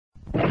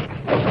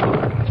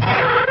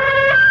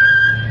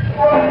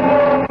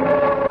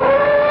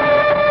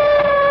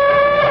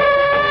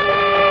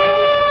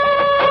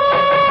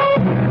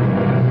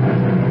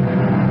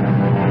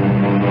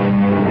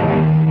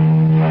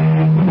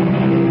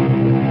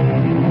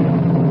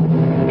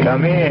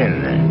Come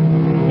in.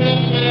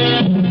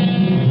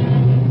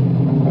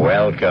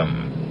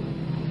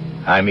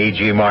 Welcome. I'm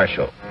E.G.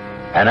 Marshall,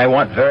 and I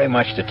want very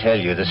much to tell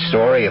you the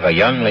story of a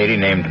young lady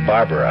named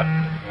Barbara.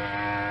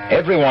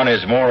 Everyone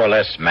is more or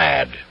less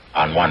mad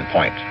on one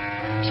point,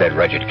 said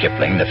Rudyard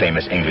Kipling, the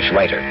famous English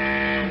writer.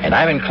 And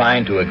I'm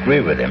inclined to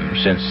agree with him,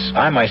 since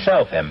I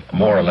myself am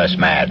more or less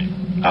mad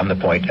on the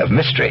point of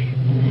mystery.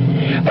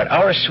 But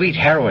our sweet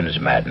heroine's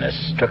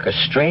madness took a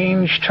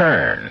strange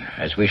turn,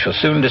 as we shall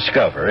soon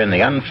discover in the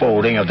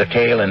unfolding of the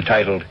tale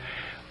entitled,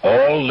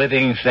 All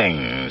Living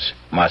Things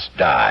Must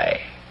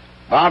Die.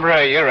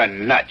 Barbara, you're a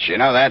nut, you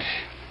know that?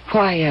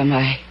 Why am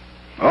I?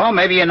 Oh,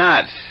 maybe you're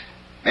not.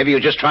 Maybe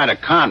you're just trying to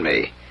con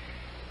me.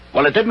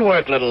 Well, it didn't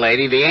work, little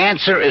lady. The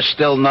answer is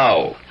still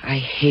no. I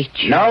hate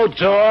you. No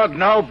dog,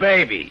 no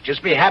baby.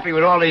 Just be happy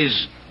with all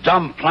these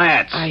dumb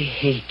plants. I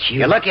hate you.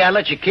 You're lucky I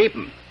let you keep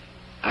them.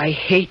 I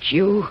hate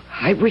you.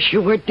 I wish you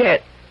were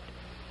dead.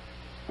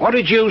 What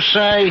did you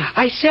say?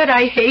 I said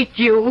I hate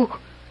you.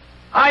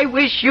 I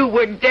wish you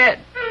were dead.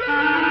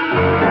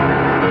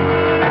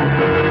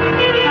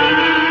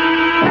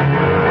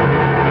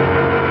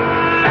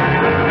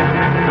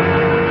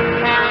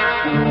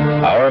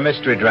 Our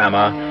mystery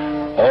drama,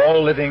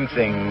 All Living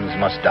Things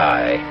Must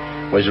Die,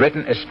 was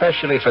written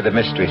especially for the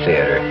Mystery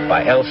Theater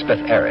by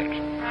Elspeth Eric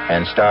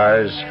and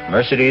stars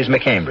Mercedes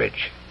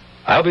McCambridge.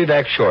 I'll be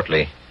back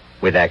shortly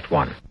with Act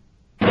One.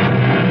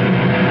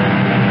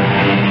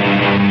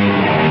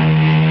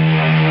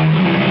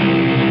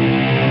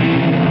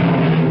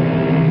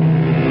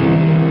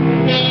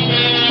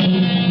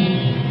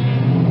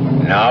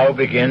 Now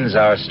begins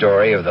our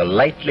story of the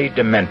lightly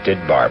demented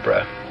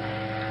Barbara.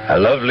 A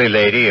lovely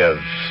lady of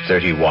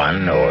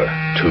 31 or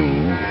 2,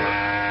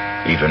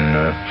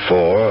 even 4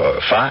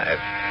 or 5.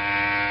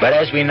 But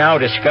as we now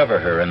discover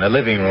her in the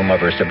living room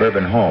of her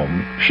suburban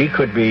home, she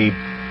could be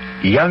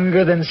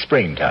younger than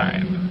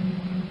springtime.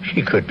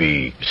 She could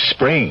be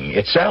spring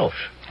itself.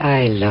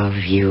 I love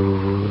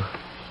you.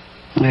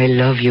 I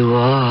love you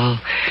all.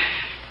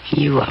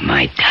 You are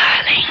my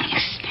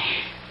darlings,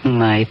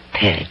 my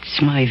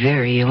pets, my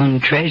very own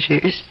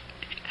treasures.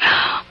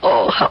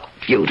 Oh, how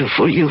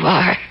beautiful you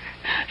are.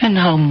 And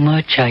how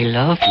much I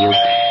love you.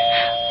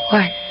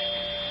 Why?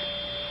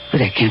 Well,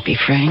 that can't be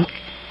Frank.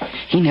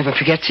 He never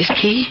forgets his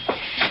key.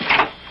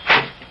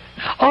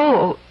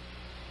 Oh,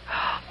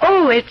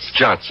 it's...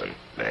 Johnson,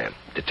 ma'am.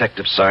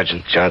 Detective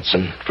Sergeant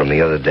Johnson from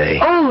the other day.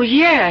 Oh,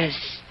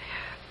 yes.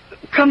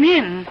 Come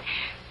in.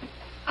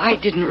 I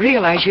didn't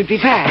realize you'd be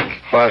back.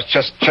 Well, I was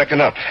just checking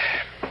up.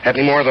 Had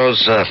any more of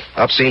those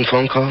obscene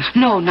phone calls?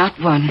 No, not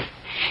one.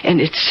 And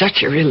it's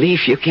such a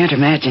relief you can't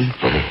imagine.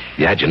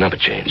 Mm-hmm. You had your number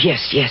changed?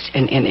 Yes.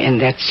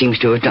 And that seems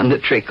to have done the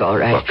trick, all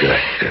right. Well,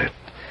 good.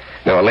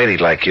 Now, a lady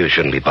like you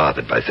shouldn't be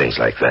bothered by things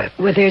like that.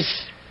 Well,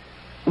 there's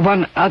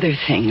one other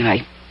thing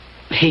I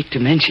hate to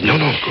mention. No,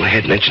 go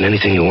ahead. Mention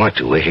anything you want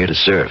to. We're here to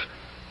serve.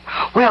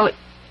 Well,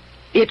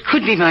 it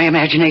could be my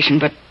imagination,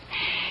 but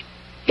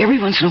every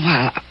once in a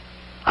while,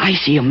 I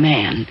see a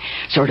man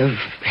sort of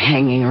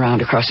hanging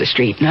around across the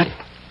street, not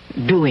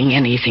doing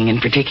anything in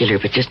particular,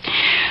 but just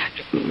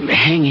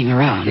hanging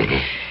around.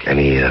 Mm-hmm.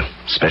 Any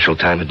special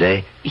time of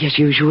day? Yes,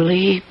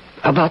 usually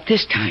about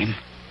this time.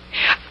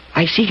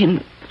 I see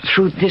him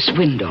through this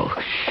window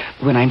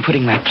when I'm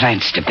putting my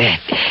plants to bed.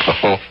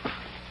 Oh,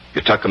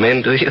 you tuck them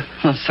in, do you?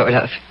 Well, sort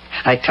of.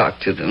 I talk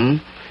to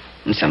them,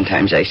 and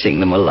sometimes I sing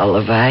them a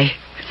lullaby.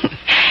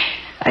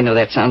 I know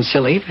that sounds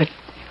silly, but,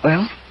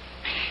 well,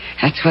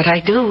 that's what I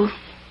do.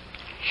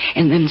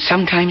 And then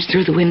sometimes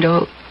through the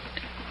window,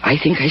 I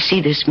think I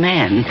see this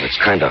man. It's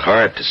kind of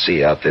hard to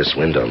see out this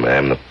window,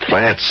 ma'am. The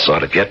plants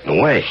sort of get in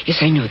the way.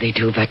 Yes, I know they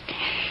do, but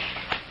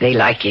they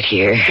like it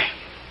here.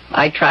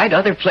 I tried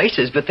other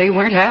places, but they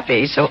weren't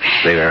happy, so...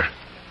 They're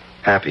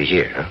happy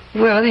here, huh?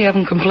 Well, they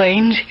haven't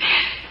complained.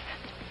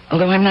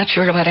 Although I'm not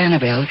sure about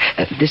Annabelle.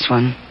 This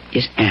one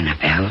is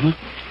Annabelle.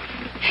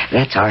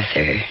 That's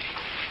Arthur.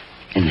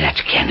 And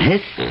that's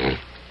Kenneth. Mm-hmm.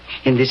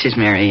 And this is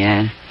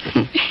Marianne.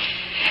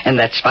 And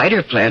that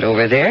spider plant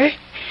over there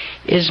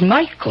is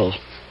Michael.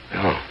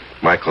 Oh,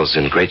 Michael's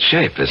in great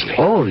shape, isn't he?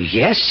 Oh,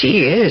 yes,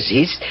 he is.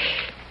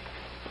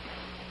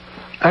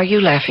 Are you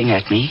laughing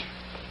at me?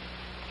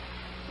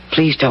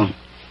 Please don't.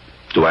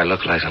 Do I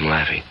look like I'm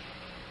laughing?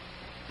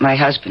 My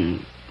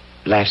husband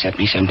laughs at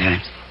me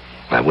sometimes.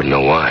 I wouldn't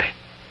know why.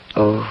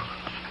 Oh,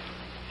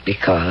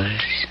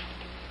 because...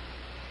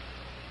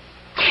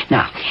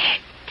 Now,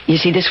 you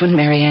see this one,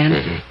 Marianne?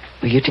 Mm-hmm.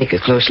 Well, you take a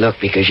close look,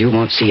 because you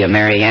won't see a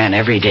Marianne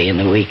every day in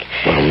the week.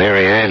 Well,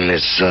 Marianne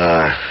is,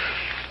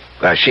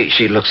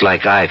 she looks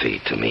like ivy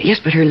to me. Yes,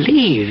 but her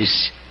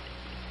leaves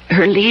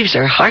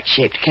are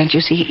heart-shaped. Can't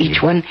you see?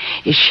 Each one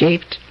is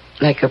shaped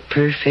like a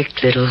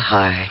perfect little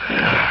heart.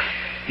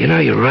 You know,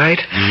 you're right.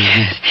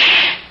 Yes.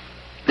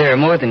 There are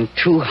more than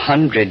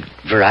 200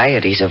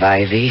 varieties of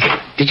ivy.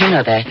 Did you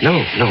know that? No,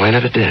 I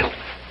never did.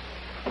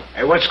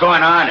 Hey, what's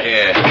going on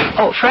here?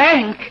 Oh,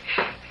 Frank.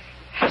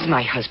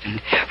 My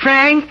husband.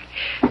 Frank,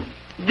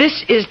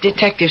 this is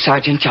Detective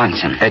Sergeant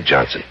Johnson. Ed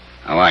Johnson.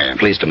 How are you?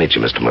 Pleased to meet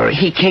you, Mr. Murray.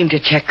 He came to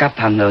check up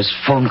on those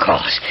phone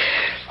calls.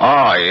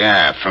 Oh,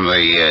 yeah, from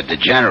the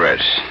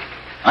degenerate.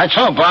 I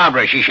told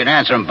Barbara she should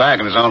answer him back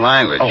in his own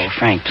language. Oh,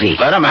 Frank, please.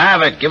 Let him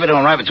have it. Give it to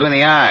him right between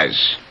the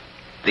eyes.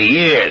 The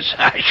ears,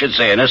 I should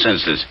say, in this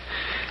instance.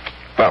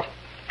 Well,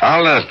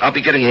 I'll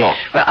be getting along.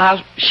 Well,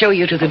 I'll show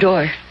you to the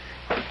door.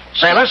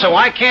 Say, listen,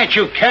 why can't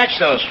you catch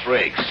those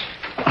freaks?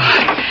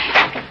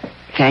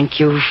 Thank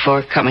you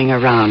for coming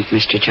around,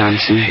 Mr.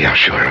 Johnson. Yeah,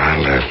 sure.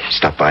 I'll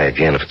stop by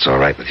again if it's all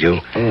right with you.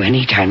 Oh,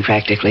 anytime,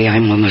 practically.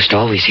 I'm almost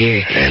always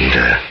here.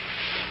 And,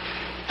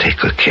 take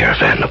good care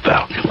of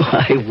Annabelle.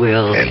 Oh, I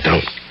will. And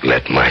don't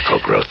let Michael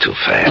grow too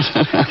fast.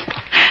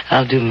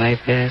 I'll do my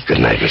best. Good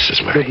night,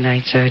 Mrs. Murray. Good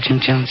night,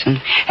 Sergeant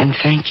Johnson. And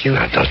thank you.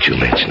 Now, don't you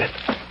mention it.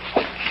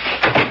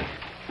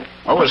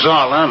 What was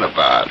all that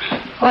about?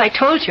 Oh, I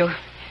told you.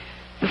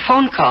 The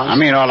phone calls. I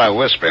mean, all that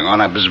whispering, all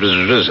that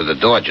bzz at the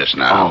door just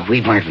now. Oh,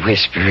 we weren't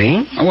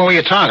whispering. What were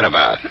you talking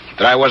about?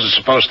 That I wasn't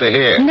supposed to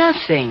hear?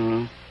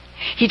 Nothing.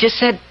 He just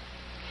said,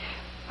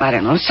 I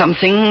don't know,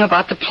 something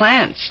about the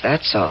plants,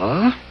 that's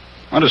all.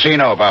 What does he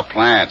know about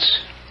plants?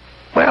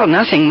 Well,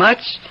 nothing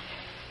much.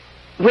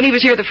 When he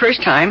was here the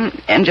first time,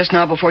 and just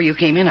now before you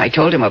came in, I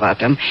told him about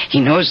them. He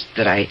knows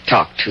that I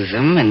talked to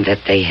them and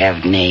that they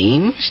have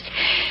names.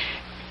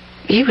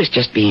 He was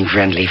just being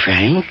friendly,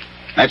 Frank.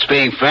 That's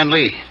being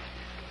friendly?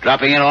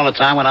 Dropping in all the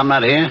time when I'm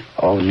not here?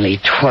 Only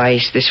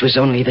twice. This was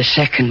only the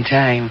second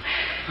time.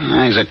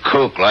 He's a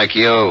kook like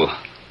you.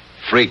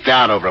 Freaked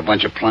out over a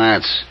bunch of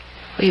plants.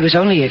 He was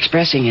only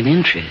expressing an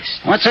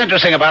interest. What's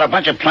interesting about a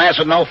bunch of plants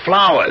with no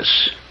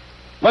flowers?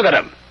 Look at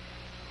them.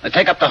 They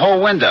take up the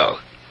whole window.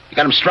 You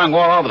got them strung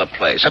all over the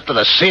place, up to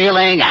the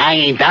ceiling,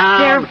 hanging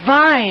down. They're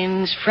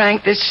vines,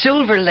 Frank. There's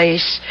silver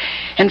lace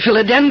and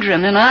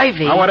philodendron and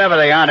ivy. Oh, whatever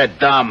they are, they're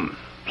dumb.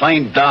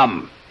 Plain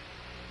dumb.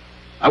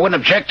 I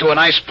wouldn't object to a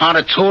nice pot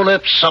of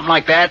tulips, something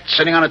like that,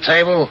 sitting on a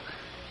table.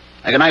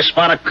 Like a nice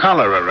spot of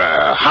color or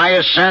a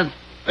hyacinth.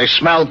 They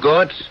smell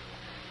good.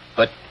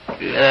 But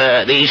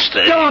these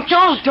things...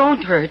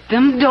 Don't hurt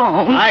them,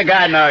 don't. I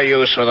got no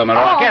use for them at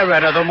all. Get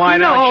rid of them, why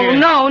not you?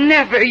 No,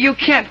 never. You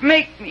can't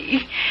make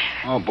me.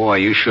 Oh, boy,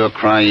 you sure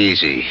cry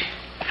easy.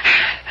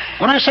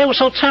 What did I say was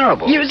so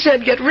terrible? You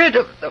said get rid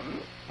of them.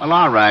 Well,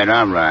 all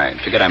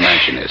right. Forget I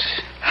mentioned it.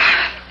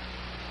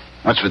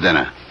 What's for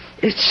dinner?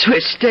 It's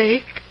Swiss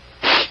steak.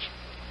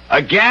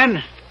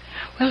 Again?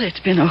 Well, it's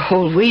been a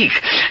whole week.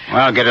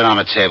 Well, get it on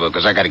the table,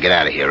 because I got to get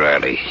out of here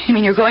early. You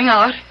mean you're going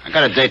out? I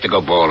got a date to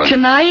go bowling.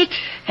 Tonight?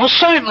 Well,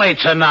 certainly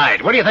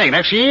tonight. What do you think,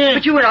 next year?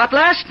 But you were out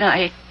last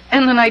night,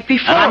 and the night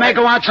before. And I may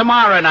go out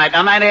tomorrow night, and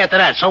the night after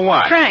that, so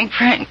what? Frank,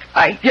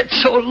 I get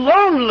so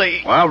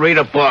lonely. Well, read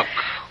a book,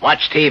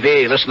 watch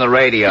TV, listen to the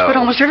radio. But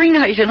almost every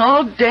night and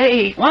all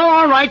day. Well,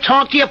 all right,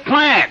 talk to your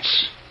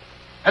plants.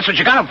 That's what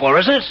you got them for,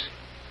 is it?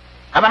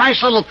 Have a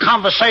nice little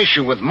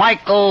conversation with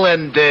Michael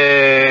and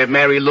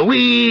Mary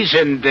Louise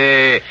and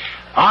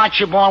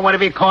Archibald,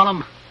 whatever you call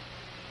them.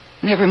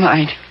 Never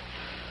mind.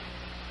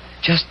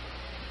 Just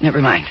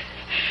never mind.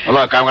 Well,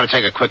 look, I'm going to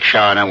take a quick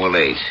shower and then we'll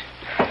eat.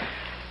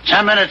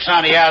 10 minutes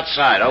on the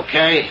outside,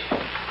 okay?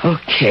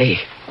 Okay.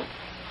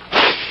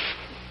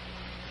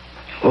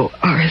 Oh,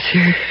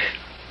 Arthur.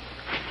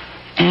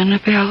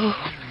 Annabelle.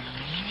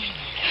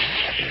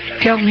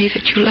 Tell me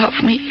that you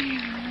love me.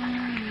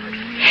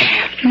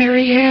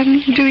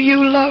 Marianne, do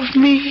you love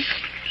me?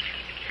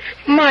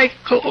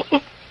 Michael.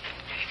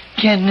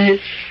 Kenneth.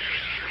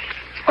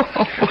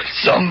 Oh,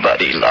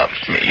 somebody love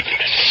me.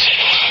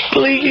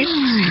 Please.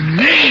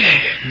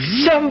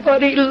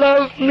 Somebody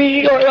love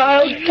me or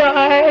I'll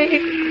die.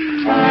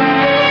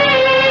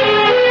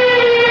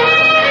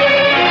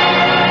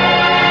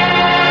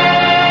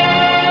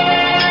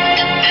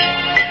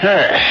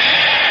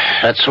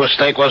 That Swiss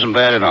steak wasn't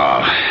bad at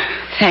all.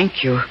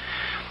 Thank you.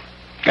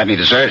 Got any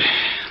dessert?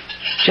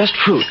 Just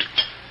fruit.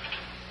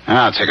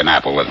 I'll take an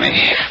apple with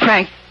me.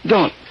 Frank,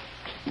 don't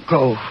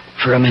go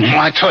for a minute. Well,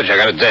 I told you I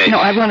got a date. No,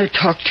 I want to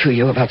talk to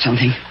you about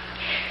something.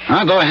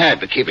 I'll go ahead,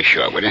 but keep it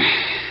short, will you?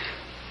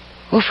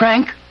 Well,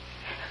 Frank,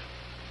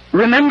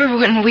 remember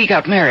when we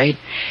got married?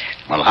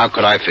 Well, how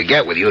could I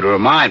forget with you to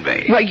remind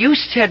me? Well, you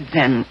said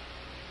then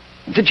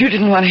that you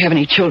didn't want to have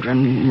any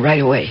children right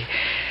away.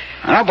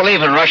 I don't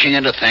believe in rushing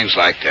into things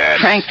like that.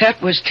 Frank,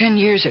 that was 10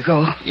 years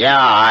ago. Yeah,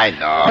 I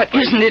know. But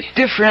isn't it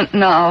different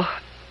now?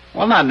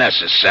 Well, not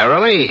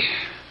necessarily.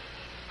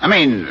 I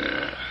mean,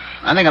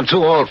 I think I'm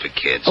too old for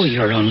kids. Oh,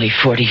 you're only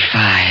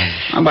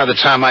 45. And by the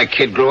time my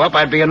kid grew up,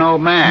 I'd be an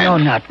old man. No,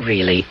 not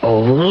really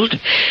old.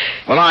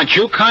 Well, aren't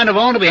you kind of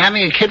old to be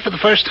having a kid for the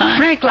first time?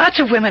 Frank, lots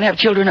of women have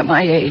children at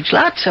my age.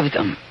 Lots of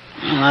them.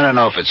 Well, I don't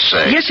know if it's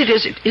safe. Yes, it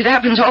is. It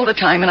happens all the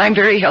time, and I'm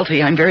very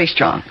healthy. I'm very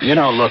strong. You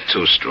don't look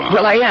too strong.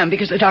 Well, I am,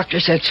 because the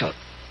doctor said so.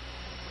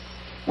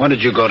 When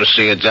did you go to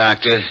see a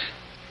doctor?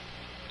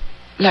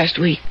 Last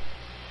week.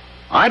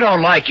 I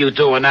don't like you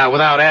doing that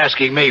without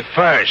asking me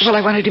first. Well,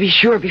 I wanted to be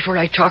sure before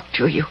I talked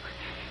to you.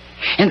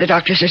 And the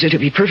doctor says it'd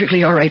be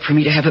perfectly all right for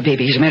me to have a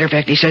baby. As a matter of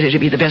fact, he said it'd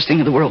be the best thing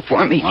in the world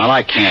for me. Well,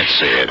 I can't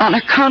see it. On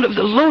account of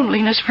the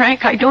loneliness,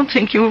 Frank, I don't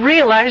think you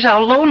realize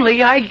how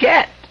lonely I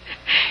get.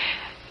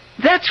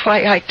 That's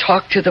why I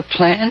talk to the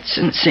plants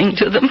and sing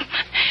to them.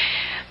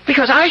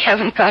 Because I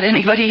haven't got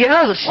anybody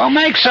else. Well,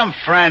 make some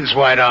friends,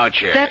 why don't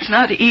you? That's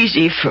not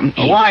easy for me.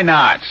 Well, why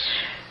not?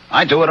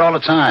 I do it all the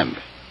time.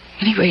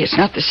 Anyway, it's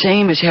not the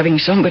same as having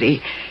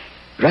somebody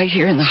right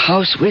here in the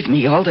house with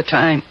me all the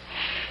time.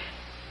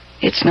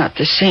 It's not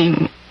the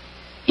same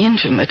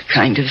intimate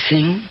kind of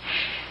thing.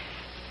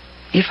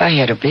 If I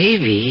had a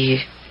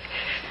baby...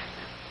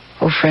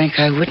 Oh, Frank,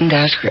 I wouldn't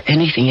ask for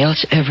anything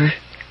else ever.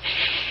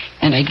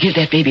 And I'd give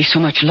that baby so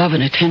much love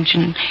and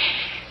attention.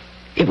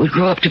 It would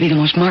grow up to be the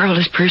most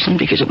marvelous person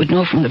because it would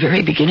know from the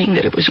very beginning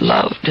that it was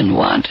loved and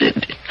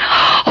wanted.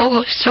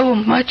 Oh, so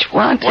much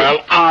wanted.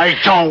 Well, I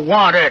don't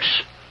want it.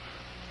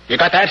 You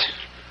got that?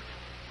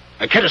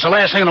 A kid is the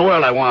last thing in the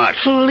world I want.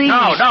 Please.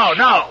 No.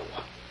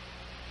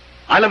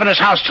 I live in this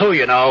house, too,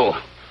 you know.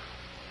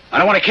 I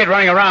don't want a kid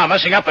running around,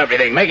 messing up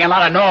everything, making a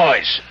lot of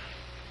noise.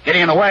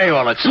 Getting in the way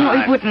all the time.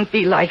 No, it wouldn't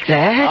be like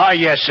that. Oh,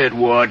 yes, it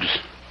would.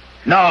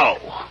 No,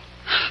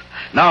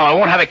 I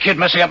won't have a kid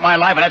messing up my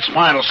life, and that's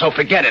final, so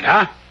forget it,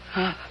 huh?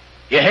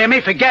 You hear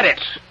me? Forget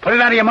it. Put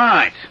it out of your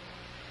mind.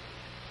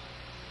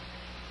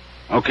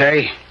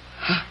 Okay?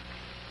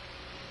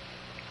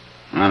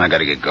 Well, I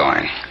gotta get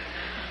going.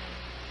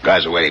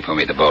 Guys are waiting for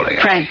me at the bowling.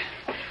 Frank.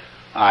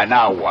 All right,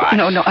 now what?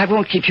 No, I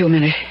won't keep you a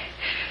minute.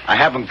 I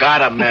haven't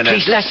got a minute.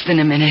 Please, less than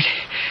a minute.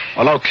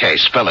 Well, okay,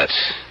 spill it.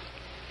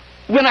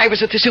 When I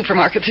was at the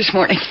supermarket this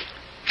morning,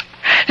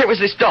 there was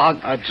this dog.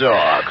 A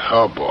dog?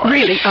 Oh, boy.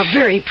 Really, a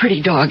very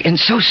pretty dog, and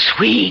so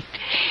sweet.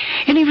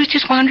 And he was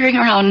just wandering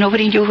around.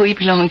 Nobody knew who he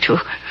belonged to,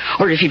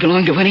 or if he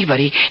belonged to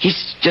anybody.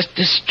 He's just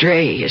a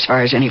stray, as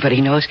far as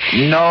anybody knows.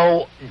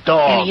 No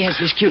dog. And he has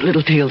this cute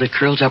little tail that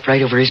curls up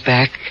right over his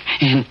back,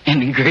 and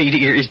great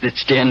ears that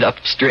stand up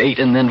straight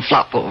and then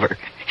flop over.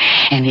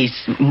 And he's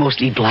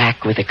mostly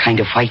black with a kind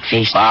of white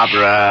face.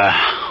 Barbara,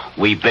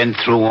 we've been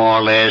through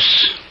all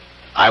this.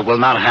 I will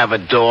not have a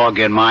dog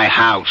in my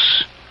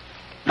house.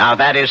 Now,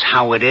 that is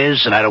how it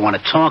is, and I don't want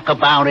to talk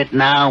about it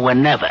now or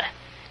never.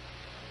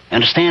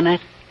 Understand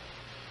that?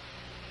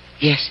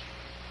 Yes.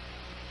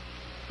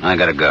 I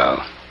gotta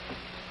go.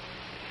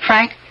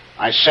 Frank?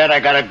 I said I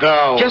gotta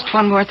go. Just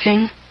one more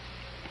thing.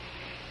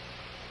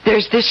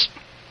 There's this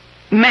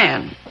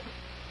man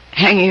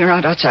hanging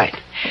around outside.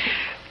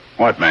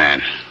 What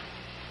man?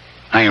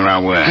 Hanging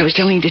around where? I was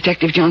telling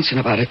Detective Johnson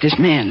about it. This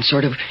man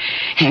sort of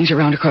hangs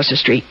around across the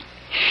street.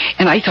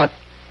 And I thought,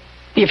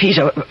 if he's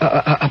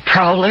a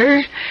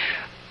prowler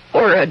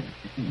or a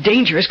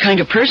dangerous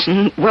kind of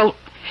person, well,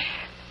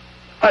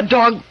 a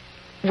dog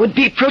would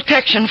be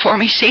protection for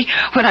me, see,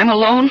 when I'm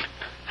alone.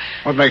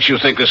 What makes you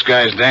think this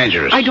guy's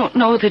dangerous? I don't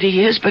know that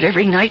he is, but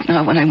every night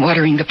now when I'm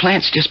watering the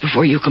plants just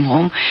before you come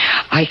home,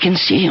 I can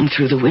see him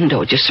through the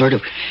window, just sort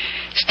of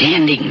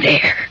standing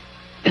there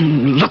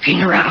and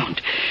looking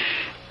around.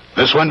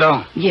 This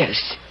window?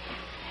 Yes.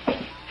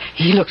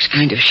 He looks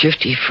kind of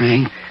shifty,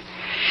 Frank.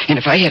 And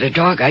if I had a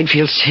dog, I'd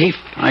feel safe.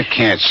 I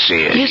can't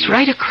see it. He's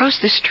right across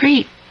the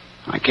street.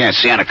 I can't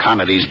see on account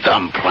of these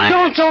dumb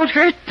plants. Don't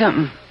hurt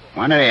them.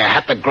 Why do you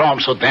have to grow them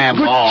so damn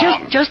Well,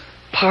 long? Just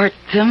part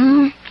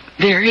them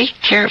very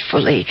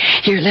carefully.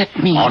 Here, let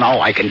me. Oh,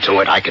 no, I can do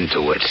it.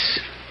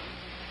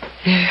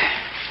 There.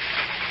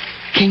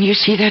 Can you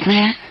see that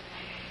man?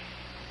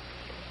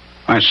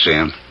 I see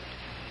him.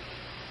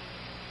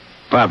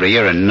 Barbara,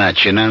 you're a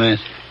nut, you know that?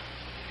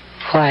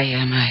 Why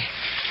am I?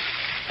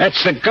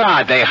 That's the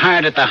guard they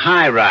hired at the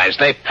high-rise.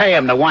 They pay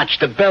him to watch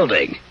the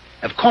building.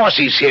 Of course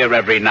he's here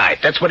every night.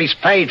 That's what he's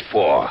paid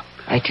for.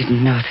 I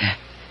didn't know that.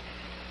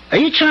 Are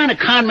you trying to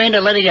con me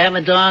into letting you have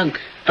a dog?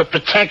 For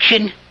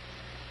protection?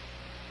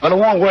 Well, it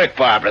won't work,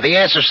 Barbara. The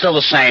answer's still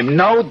the same.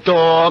 No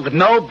dog,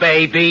 no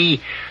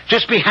baby.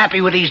 Just be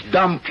happy with these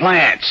dumb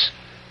plants.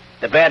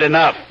 They're bad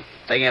enough.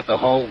 Taking up the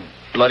whole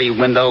bloody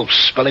window,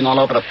 spilling all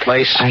over the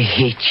place. I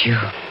hate you.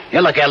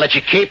 Yeah, look, I'll let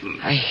you keep them.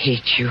 I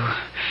hate you.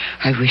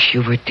 I wish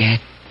you were dead.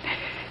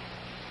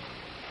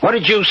 What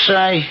did you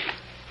say?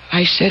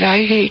 I said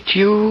I hate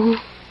you.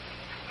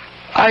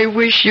 I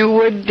wish you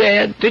were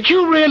dead. Did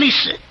you really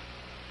say...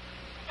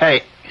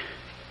 Hey,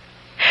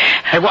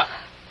 what?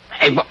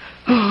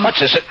 What's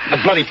this? The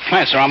bloody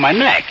plants are on my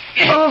neck.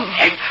 Oh.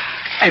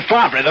 Hey,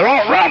 Barbara, they're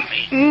all around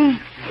me.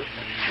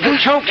 They're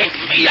choking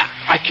me.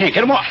 I can't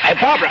get them off. Hey,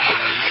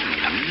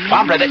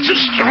 Barbara, they're too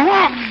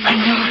strong.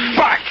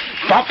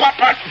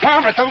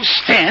 Barbara, don't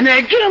stand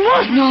there. Get them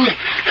off. No.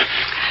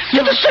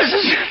 Get the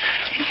scissors.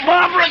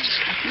 Barbara,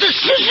 the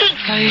scissors.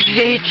 I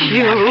hate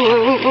you.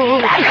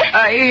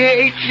 I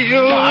hate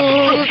you.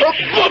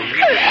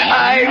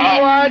 I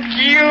want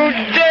you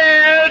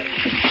dead.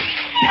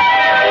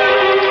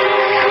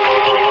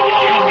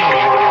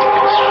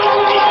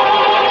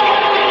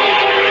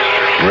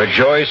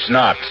 Rejoice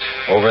not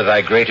over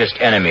thy greatest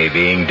enemy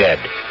being dead,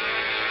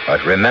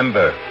 but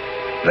remember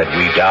that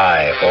we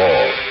die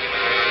all.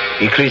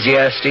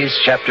 Ecclesiastes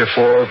chapter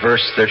 4,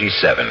 verse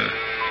 37.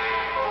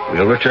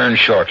 We'll return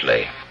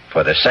shortly,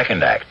 for the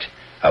second act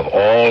of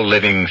All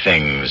Living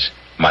Things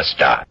Must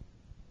Die.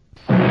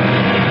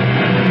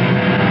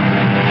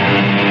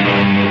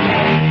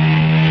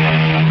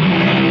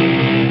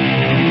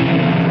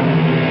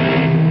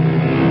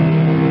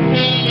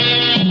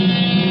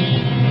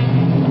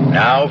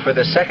 now for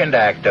the second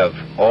act of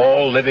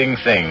All Living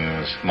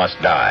Things Must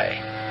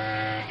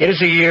Die. It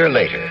is a year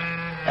later,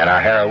 and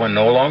our heroine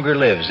no longer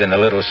lives in a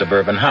little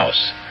suburban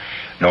house,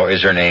 nor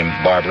is her name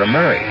Barbara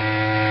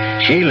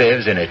Murray. She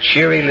lives in a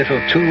cheery little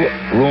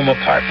 2-room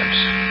apartment,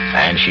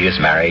 and she is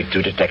married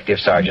to Detective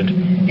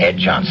Sergeant Ed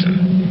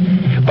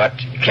Johnson. But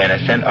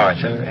Kenneth and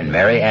Arthur and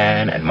Mary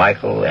Ann and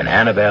Michael and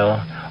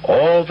Annabelle,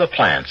 all the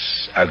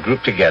plants are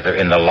grouped together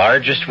in the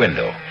largest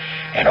window,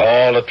 and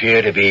all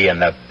appear to be in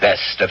the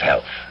best of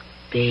health.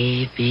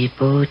 Baby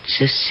boat's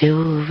a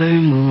silver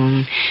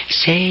moon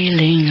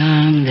sailing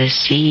on the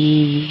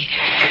sea.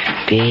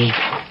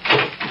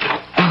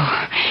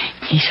 Oh,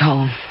 he's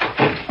home.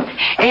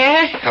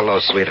 Ed? Hello,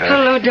 sweetheart.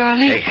 Hello,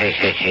 darling.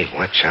 Hey,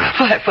 watch out.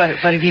 What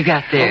have you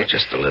got there? Oh,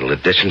 just a little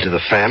addition to the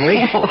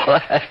family.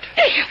 What?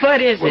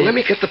 What is it? Well, let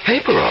me get the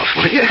paper off,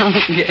 will you?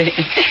 Okay.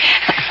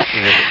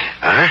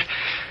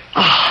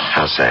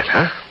 How's that,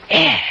 huh?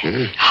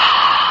 Ed.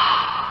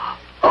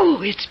 Oh,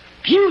 it's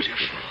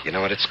beautiful. You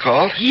know what it's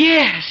called?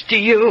 Yes, do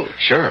you?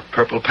 Sure,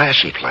 purple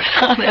passion plant.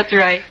 Oh, that's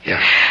right.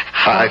 Yeah.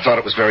 I thought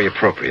it was very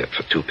appropriate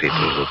for two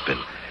people who've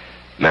been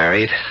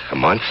married a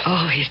month.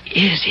 Oh, it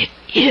is,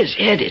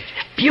 Ed. It's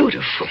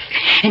beautiful.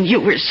 And you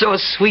were so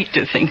sweet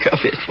to think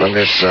of it. Well,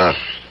 there's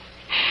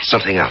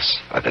something else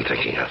I've been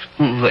thinking of.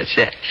 What's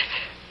that?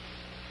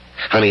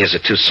 Honey, is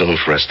it too soon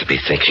for us to be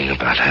thinking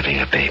about having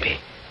a baby?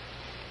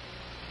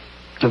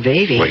 A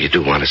baby? Well, you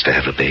do want us to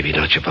have a baby,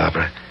 don't you,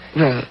 Barbara?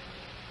 Well,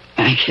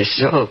 I guess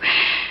so.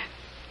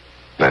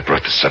 I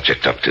brought the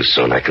subject up too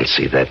soon. I can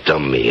see that.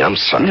 Dumb me. I'm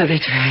sorry. No,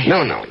 that's right.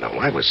 No.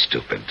 I was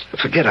stupid.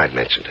 Forget I'd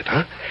mentioned it,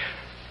 huh?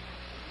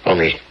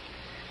 Only,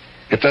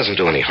 it doesn't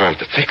do any harm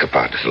to think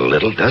about it a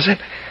little, does it?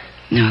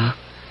 No.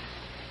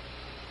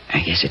 I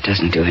guess it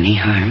doesn't do any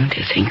harm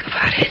to think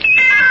about it.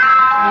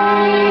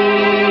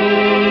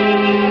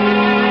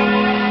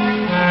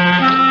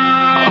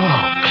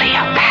 Oh,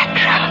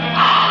 Cleopatra.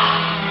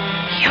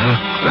 You're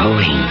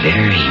growing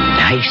very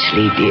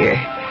nicely,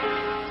 dear.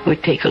 It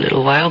would take a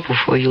little while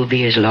before you'll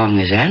be as long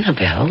as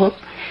Annabelle.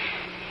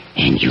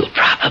 And you'll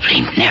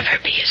probably never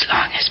be as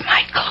long as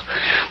Michael.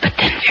 But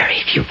then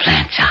very few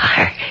plants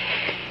are.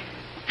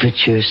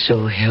 But you're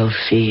so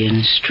healthy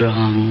and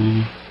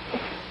strong.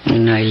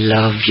 And I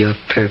love your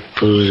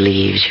purple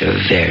leaves. You're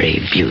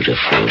very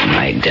beautiful,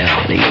 my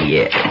darling.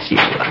 Yes, you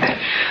are.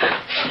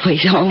 Oh,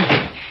 he's home.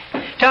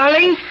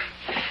 Darling?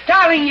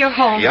 Darling, you're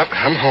home. Yep,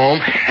 I'm home.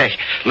 Hey,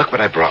 look what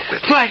I brought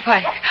with me.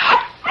 What?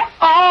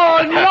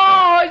 Oh,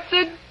 no, it's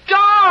a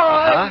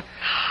dog. Uh-huh.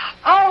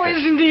 Oh,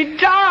 isn't he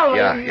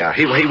darling? Yeah.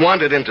 He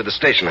wandered into the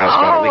station house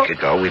about a week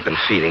ago. We've been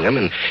feeding him,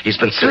 and he's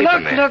been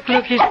sleeping there.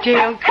 Look, his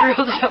tail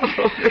curls up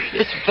over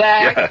his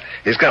back. Yeah,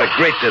 he's got a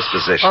great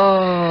disposition.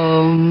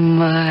 Oh,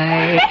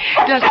 my.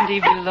 Doesn't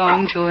he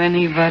belong to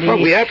anybody? Well,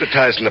 we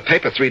advertised in the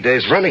paper 3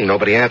 days running.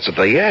 Nobody answered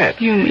the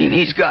ad. You mean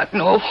he's got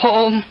no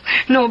home?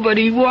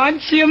 Nobody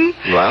wants him?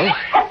 Well,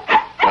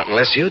 not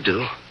unless you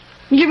do.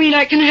 You mean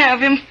I can have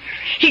him?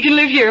 He can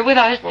live here with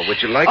us? Well,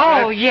 would you like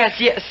that? Oh, yes.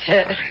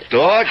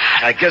 Dog,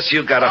 I guess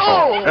you got a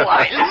home. Oh,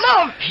 I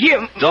love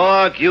him.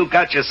 Dog, you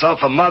got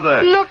yourself a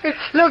mother. Look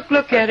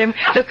at him.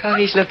 Look how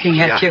he's looking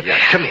at you. Yeah.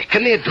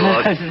 Come here,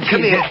 dog.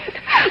 Come here.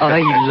 Oh,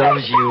 he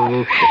loves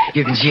you.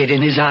 You can see it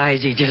in his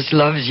eyes. He just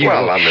loves you.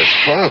 Well, I'm his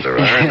father,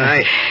 aren't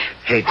I?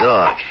 Hey,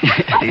 dog,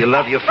 do you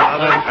love your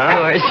father? Of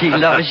course he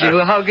loves you.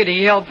 How could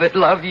he help but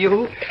love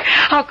you?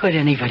 How could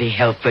anybody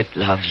help but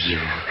love you?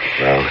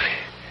 Well,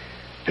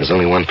 there's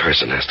only one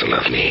person has to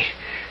love me.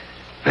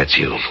 That's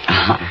you.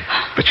 Uh-huh.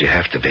 But you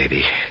have to,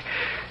 baby.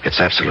 It's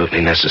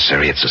absolutely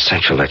necessary. It's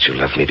essential that you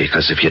love me,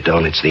 because if you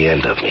don't, it's the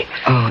end of me.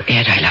 Oh,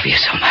 Ed, I love you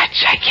so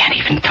much. I can't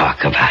even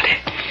talk about it.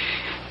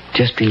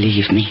 Just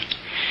believe me.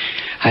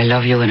 I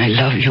love you, and I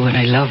love you, and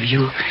I love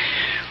you.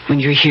 When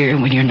you're here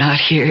and when you're not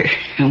here,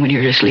 and when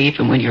you're asleep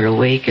and when you're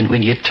awake, and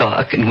when you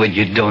talk and when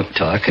you don't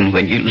talk, and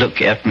when you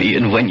look at me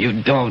and when you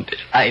don't.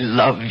 I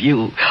love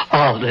you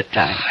all the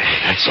time.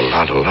 That's a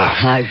lot of love.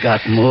 I've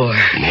got more.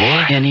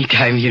 More?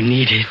 Anytime you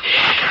need it.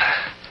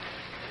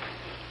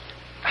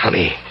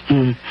 Honey,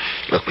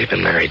 look, we've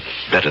been married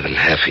better than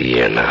half a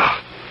year now.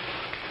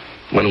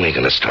 When are we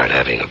going to start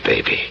having a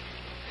baby?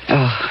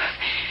 Oh,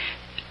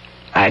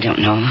 I don't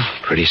know.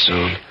 Pretty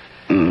soon?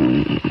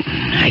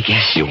 I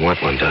guess. You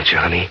want one, don't you,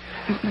 honey?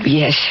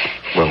 Yes.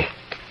 Well,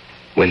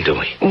 when do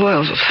we?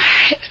 Well,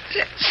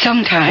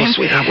 sometime. Well,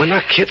 sweetheart, we're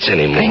not kids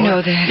anymore. I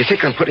know that. You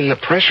think I'm putting the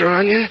pressure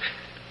on you?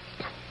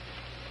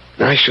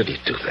 No, I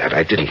shouldn't do that.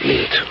 I didn't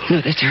mean to.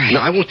 No, that's all right. No,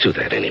 I won't do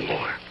that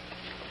anymore.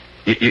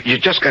 You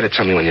just got to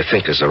tell me when you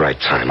think is the right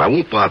time. I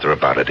won't bother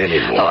about it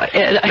anymore. Oh,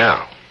 Ed,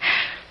 Now,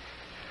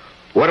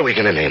 what are we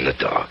going to name the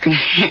dog?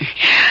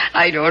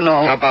 I don't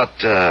know. How about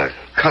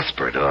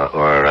Cuthbert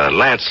or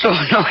Lance? Oh,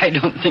 no, I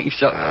don't think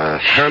so.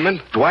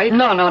 Herman? Dwight?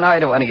 No, I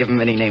don't want to give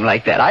him any name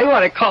like that. I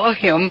want to call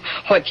him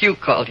what you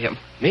called him.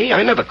 Me?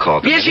 I never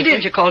called him Yes, you anything.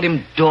 did. You called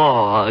him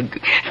Dog.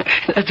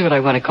 That's what I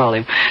want to call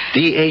him.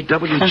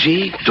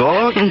 D-A-W-G?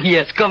 Dog?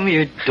 Yes, come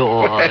here,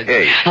 Dog.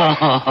 Hey.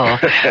 Oh,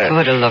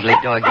 what a lovely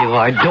dog you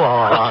are,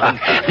 Dog.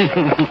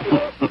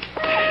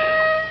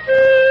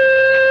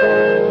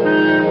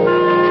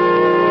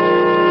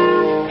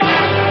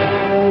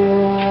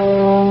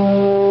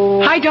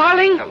 Hi,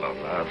 darling. Hello,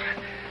 love.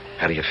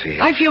 How do you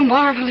feel? I feel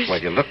marvelous.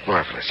 Well, you look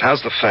marvelous.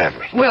 How's the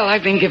family? Well,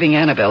 I've been giving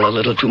Annabelle a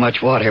little too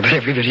much water, but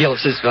everybody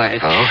else is fine.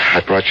 Oh,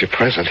 I brought you a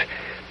present.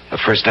 A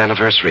first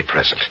anniversary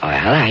present. Well,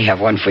 I have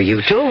one for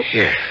you, too.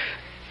 Here.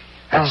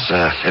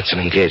 That's an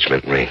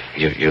engagement ring.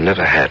 You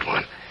never had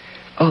one.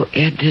 Oh,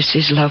 Ed, this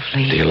is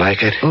lovely. Do you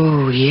like it?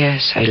 Oh,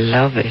 yes, I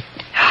love it.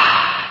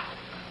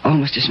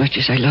 Almost as much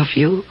as I love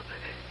you.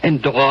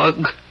 And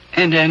Dog.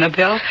 And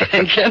Annabelle.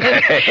 And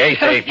Kenneth.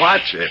 hey,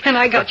 watch it. And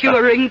I got you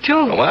a ring, too.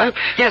 A what?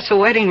 Yes, a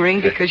wedding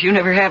ring, because you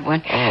never had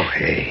one. Oh,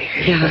 hey.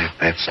 Yeah.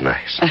 That's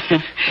nice.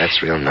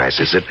 That's real nice.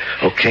 Is it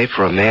okay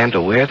for a man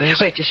to wear this?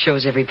 Well, it just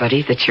shows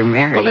everybody that you're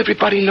married. Well,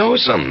 everybody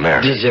knows I'm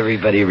married. Does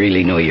everybody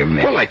really know you're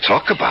married? Well, I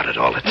talk about it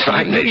all the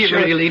time. Do you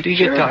really? Do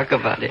you talk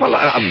about it? Well,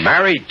 I'm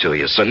married to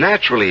you, so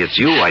naturally it's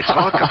you I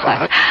talk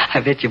about.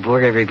 I bet you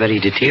bore everybody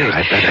to tears. Yeah,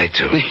 I bet I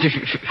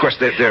do. Of course,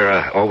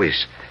 there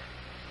always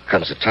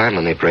comes a time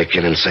when they break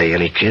in and say,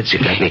 any kids? You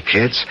got any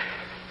kids?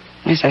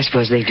 Yes, I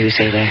suppose they do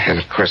say that. And,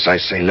 of course, I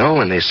say no,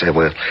 and they say,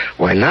 well,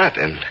 why not?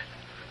 And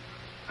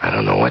I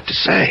don't know what to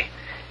say.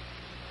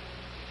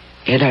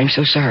 Ed, I'm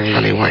so sorry.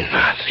 Honey, why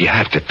not? You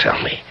have to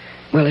tell me.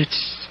 Well,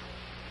 it's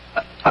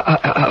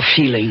a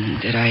feeling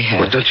that I have.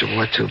 Well, don't you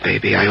want to,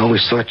 baby? I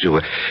always thought you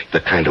were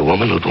the kind of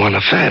woman who'd want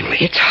a family.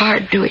 It's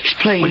hard to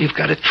explain. Well, you've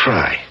got to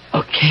try.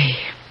 Okay.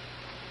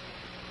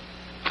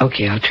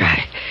 Okay, I'll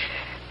try.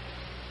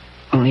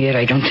 Only yet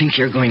I don't think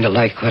you're going to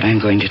like what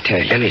I'm going to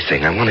tell you.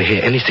 Anything. I want to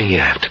hear anything you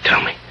have to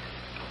tell me.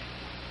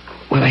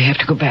 Well, I have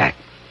to go back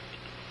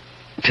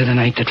to the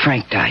night that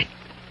Frank died.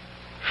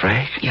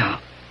 Frank? Yeah.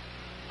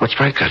 What's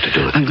Frank got to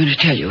do with it? I'm going to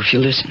tell you if you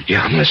listen.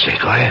 Yeah, I'm listening.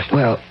 Go ahead.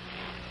 Well,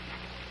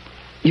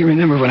 you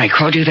remember when I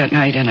called you that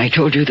night and I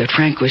told you that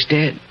Frank was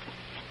dead?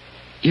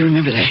 You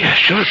remember that? Yeah,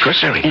 sure. Of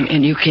course I remember.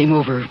 And you came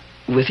over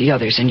with the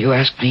others and you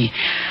asked me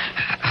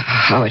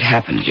how it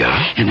happened.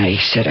 Yeah? And I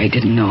said I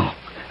didn't know.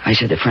 I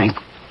said that Frank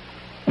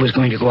was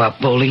going to go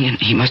out bowling, and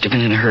he must have been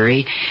in a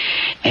hurry,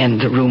 and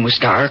the room was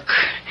dark,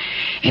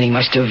 and he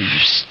must have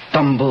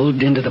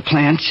stumbled into the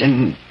plants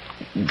and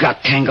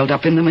got tangled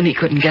up in them, and he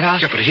couldn't get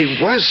out. Yeah, but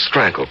he was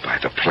strangled by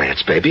the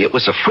plants, baby. It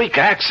was a freak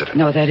accident.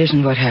 No, that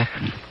isn't what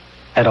happened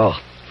at all.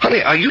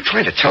 Honey, are you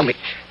trying to tell me...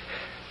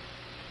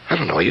 I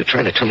don't know, are you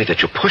trying to tell me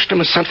that you pushed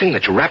him or something,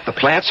 that you wrapped the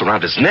plants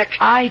around his neck?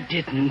 I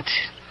didn't.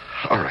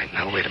 All right,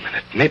 now, wait a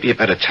minute. Maybe you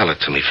better tell it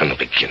to me from the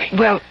beginning.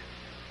 Well,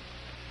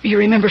 you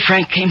remember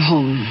Frank came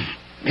home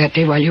that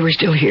day while you were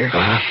still here.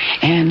 Uh-huh.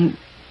 And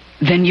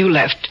then you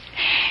left.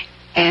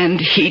 And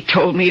he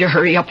told me to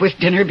hurry up with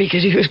dinner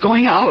because he was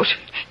going out.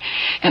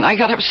 And I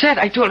got upset.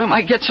 I told him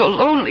I get so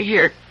lonely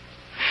here.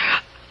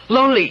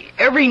 Lonely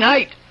every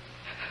night.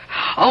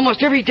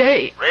 Almost every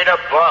day. Read a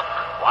book,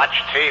 watch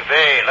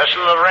TV, listen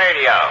to the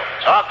radio,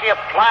 talk to your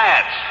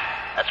plants.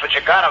 That's what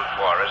you got them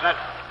for, isn't it?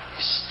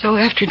 So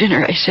after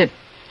dinner I said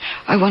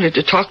I wanted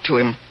to talk to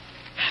him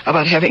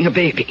about having a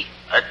baby.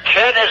 A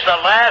kid is the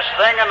last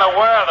thing in the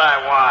world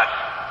I want.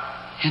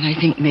 And I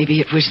think maybe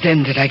it was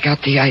then that I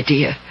got the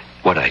idea.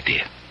 What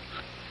idea?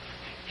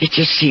 It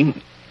just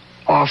seemed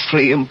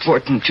awfully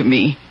important to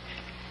me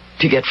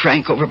to get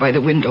Frank over by the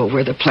window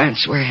where the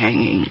plants were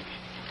hanging.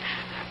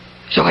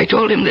 So I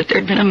told him that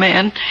there'd been a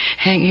man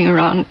hanging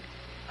around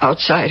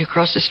outside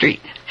across the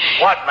street.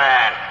 What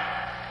man?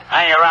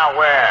 Hanging around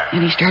where?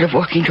 And he started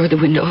walking toward the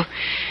window.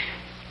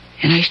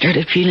 And I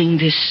started feeling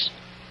this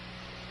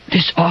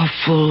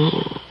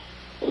awful,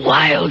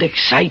 wild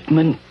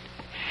excitement.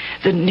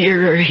 The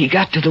nearer he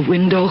got to the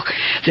window,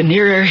 the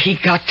nearer he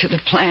got to the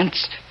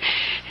plants.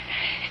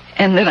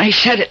 And then I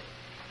said it.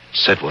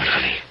 Said what,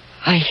 honey?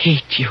 I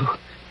hate you.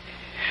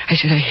 I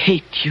said, I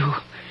hate you.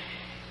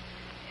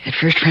 At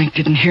first, Frank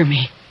didn't hear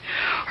me.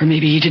 Or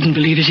maybe he didn't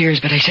believe his ears,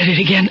 but I said it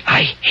again.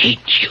 I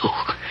hate you.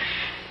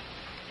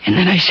 And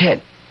then I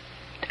said,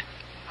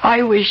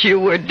 I wish you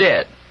were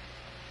dead.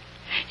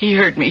 He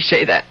heard me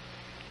say that.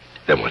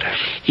 Then what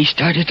happened? He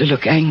started to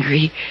look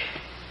angry,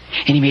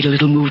 and he made a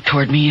little move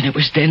toward me, and it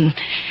was then,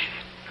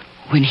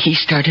 when he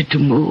started to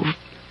move,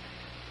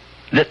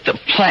 that the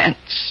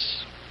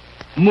plants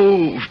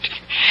moved.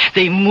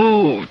 They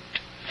moved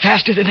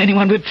faster than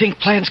anyone would think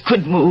plants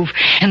could move,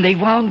 and they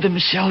wound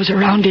themselves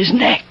around his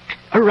neck,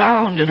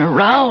 around and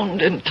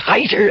around, and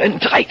tighter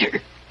and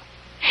tighter.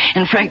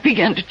 And Frank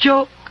began to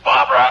choke.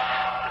 Barbara,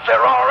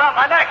 they're all around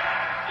my neck.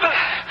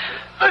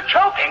 They're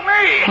choking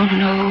me. Oh,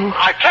 no.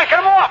 I can't get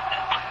them off.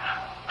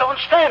 Don't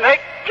stand there.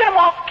 Get them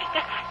off.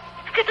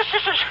 Get the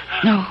scissors.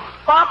 No.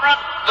 Barbara,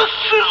 the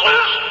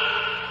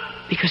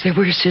scissors. Because there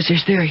were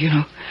scissors there, you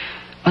know,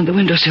 on the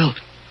windowsill.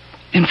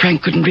 And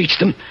Frank couldn't reach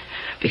them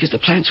because the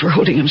plants were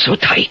holding him so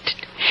tight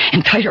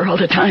and tighter all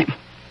the time.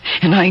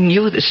 And I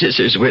knew the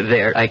scissors were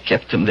there. I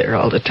kept them there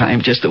all the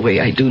time, just the way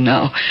I do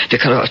now, to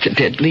cut off the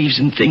dead leaves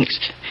and things.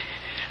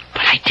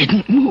 But I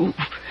didn't move.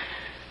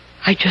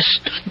 I just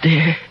stood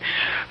there,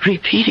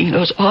 repeating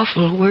those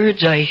awful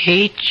words. I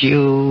hate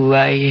you,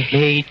 I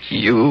hate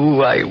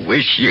you, I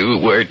wish you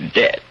were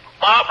dead.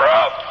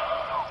 Barbara.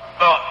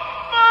 No.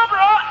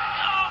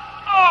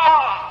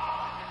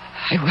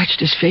 I watched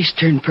his face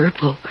turn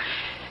purple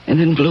and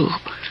then blue.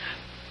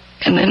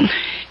 And then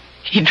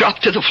he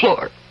dropped to the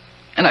floor.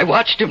 And I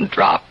watched him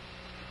drop.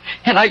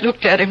 And I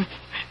looked at him.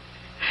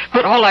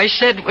 But all I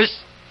said was,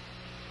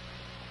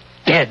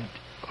 dead.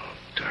 Oh,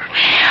 darling.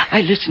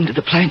 I listened to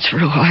the plants for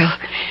a while.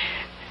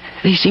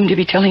 They seemed to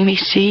be telling me,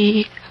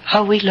 see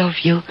how we love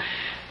you.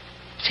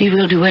 See,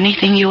 we'll do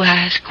anything you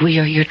ask. We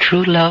are your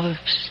true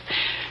loves.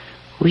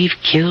 We've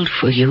killed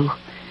for you.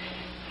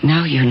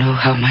 Now you know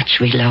how much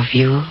we love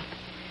you.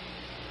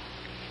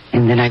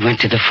 And then I went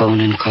to the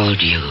phone and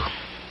called you.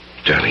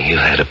 Darling, you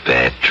had a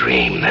bad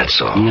dream,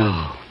 that's all.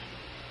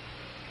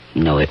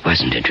 No, it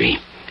wasn't a dream.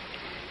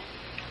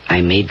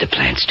 I made the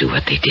plants do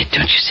what they did,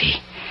 don't you see?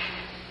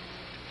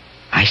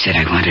 I said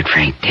I wanted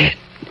Frank dead,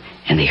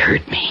 and they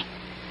heard me.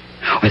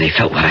 Or they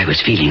felt what I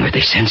was feeling, or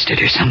they sensed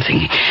it or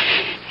something.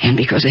 And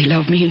because they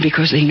love me and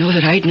because they know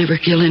that I'd never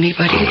kill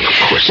anybody,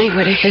 of course they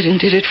went ahead and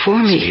did it for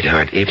me.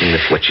 Sweetheart, even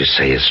if what you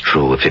say is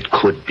true, if it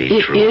could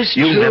be true, is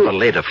you true. never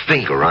laid a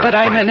finger on But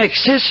I'm Frank. an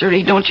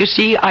accessory, don't you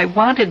see? I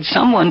wanted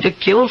someone to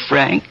kill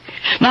Frank.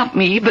 Not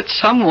me, but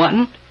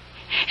someone.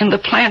 And the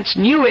plants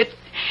knew it,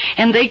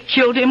 and they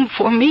killed him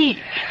for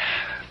me.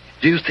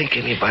 Do you think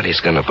anybody's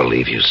going to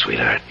believe you,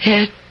 sweetheart?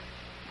 Ed,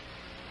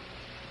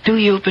 do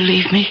you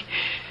believe me?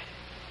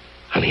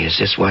 Honey, is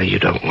this why you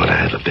don't want to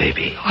have a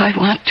baby? Oh, I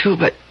want to,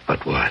 but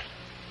But what?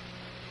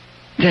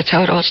 that's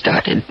how it all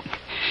started.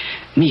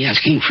 Me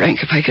asking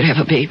Frank if I could have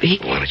a baby.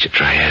 Why don't you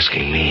try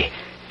asking me?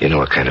 You know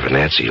what kind of an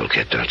answer you'll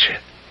get, don't you?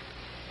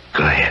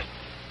 Go ahead.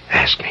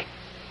 Ask me.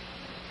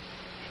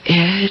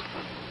 Ed,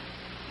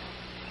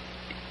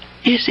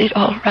 is it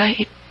all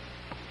right?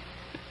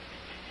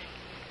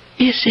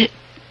 Is it?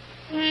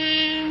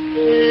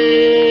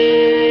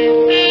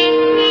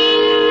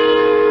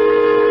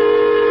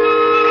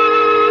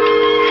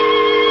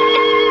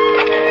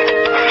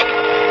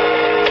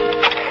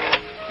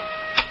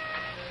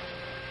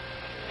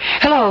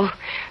 Hello.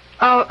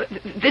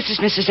 This is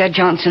Mrs. Ed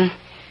Johnson.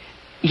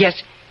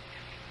 Yes.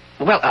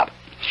 Well,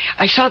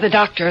 I saw the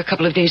doctor a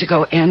couple of days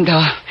ago, and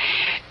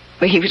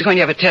he was going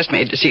to have a test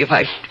made to see if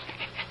I...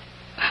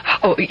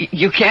 Oh,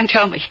 you can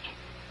tell me.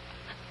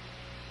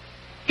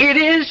 It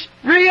is?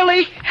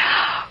 Really?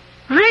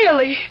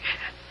 Really?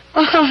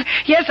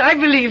 Yes, I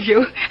believe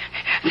you.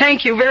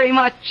 Thank you very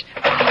much.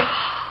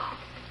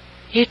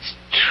 It's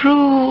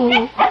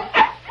true.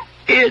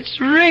 It's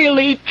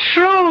really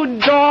true,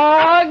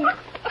 dog.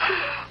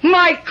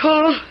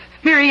 Michael.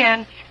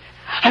 Marianne.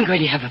 I'm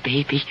going to have a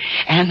baby.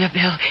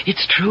 Annabelle,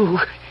 it's true.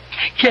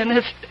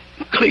 Kenneth,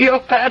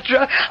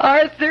 Cleopatra,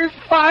 Arthur,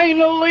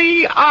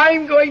 finally,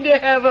 I'm going to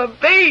have a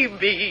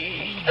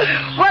baby.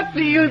 What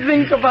do you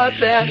think about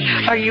that?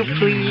 Are you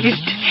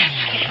pleased?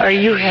 Are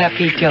you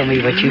happy? Tell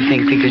me what you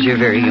think, because you're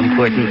very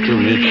important to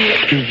me.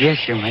 Yes,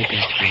 you're my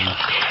best friend.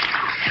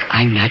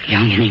 I'm not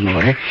young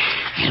anymore,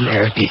 and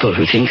there are people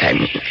who think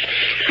I'm,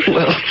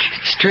 well,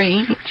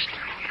 strange.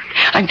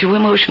 I'm too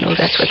emotional,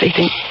 that's what they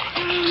think.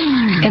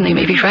 And they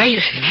may be right.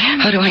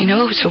 How do I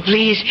know? So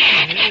please,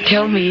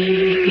 tell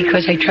me,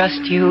 because I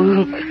trust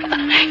you.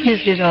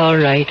 Is it all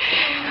right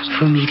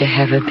for me to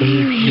have a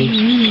baby?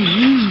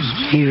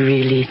 You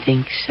really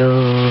think so?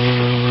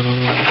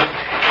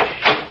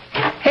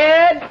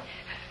 Ed!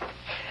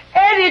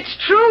 Ed, it's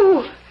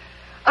true!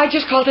 I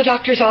just called the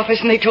doctor's office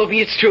and they told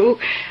me it's true.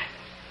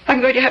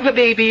 I'm going to have a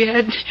baby,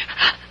 Ed.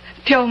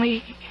 Tell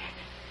me.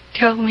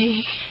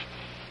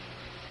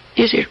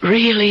 Is it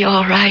really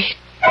all right?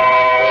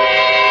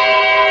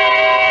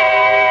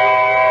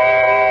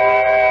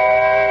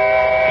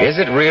 Is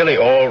it really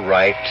all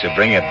right to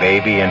bring a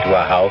baby into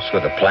a house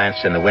where the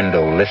plants in the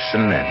window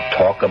listen and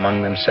talk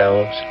among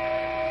themselves?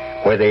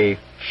 Where they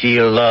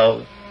feel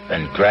love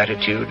and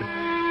gratitude,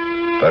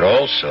 but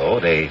also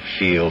they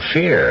feel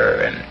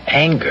fear and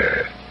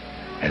anger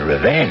and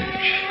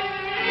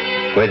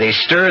revenge? Where they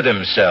stir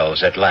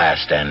themselves at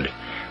last and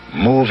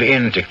move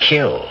in to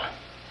kill?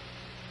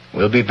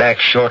 We'll be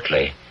back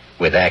shortly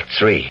with Act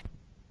 3.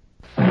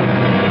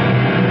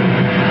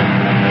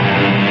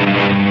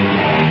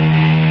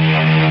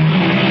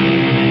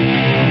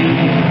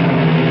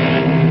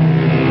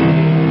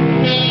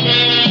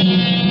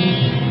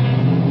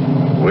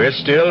 We're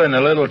still in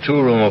the little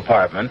two-room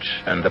apartment,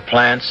 and the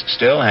plants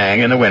still hang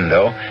in the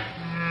window,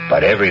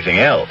 but everything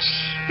else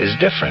is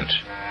different.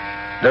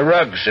 The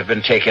rugs have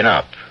been taken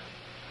up.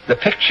 The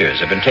pictures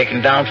have been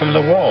taken down from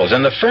the walls,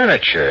 and the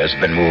furniture has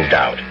been moved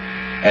out.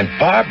 And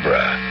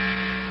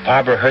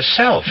Barbara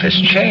herself has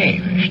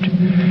changed.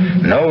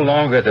 No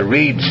longer the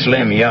Reed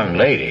Slim young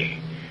lady.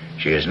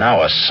 She is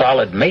now a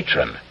solid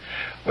matron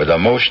with a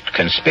most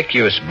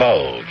conspicuous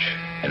bulge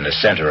in the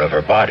center of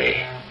her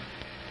body.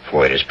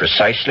 For it is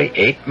precisely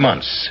 8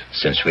 months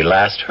since we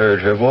last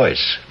heard her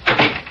voice.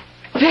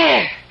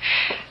 There.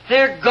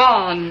 They're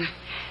gone.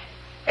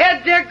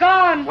 Ed, they're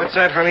gone. What's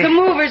that, honey? The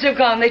movers have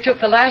gone. They took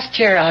the last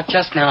chair out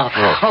just now.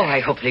 Oh,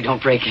 I hope they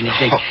don't break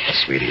anything. Oh,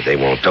 sweetie, they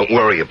won't. Don't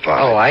worry about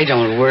it. Oh, I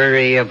don't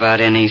worry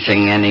about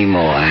anything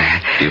anymore.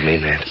 Do you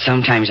mean that?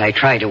 Sometimes I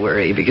try to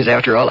worry, because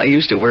after all, I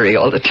used to worry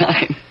all the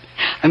time.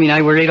 I mean,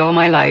 I worried all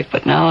my life,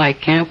 but now I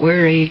can't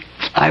worry.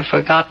 I've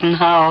forgotten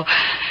how.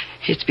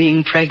 It's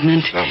being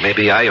pregnant. Well,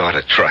 maybe I ought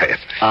to try it.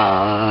 Oh,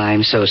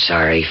 I'm so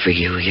sorry for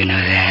you, you know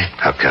that.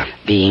 How come?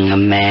 Being a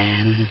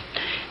man,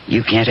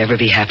 you can't ever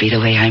be happy the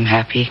way I'm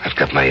happy. I've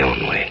got my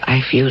own way.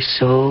 I feel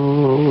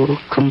so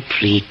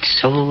complete,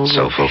 so...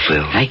 So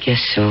fulfilled? I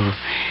guess so.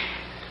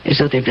 As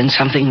though there'd been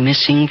something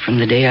missing from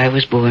the day I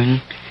was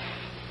born.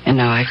 And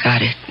now I've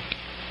got it.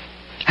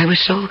 I was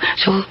so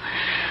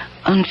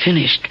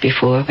unfinished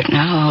before, but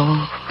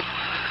now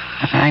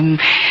I'm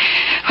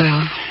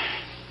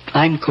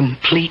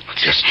complete.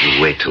 Just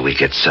you wait till we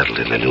get settled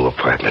in the new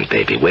apartment,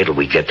 baby. Wait till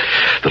we get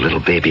the little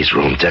baby's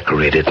room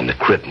decorated and the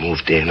crib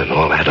moved in and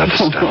all that other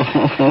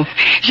stuff.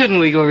 Shouldn't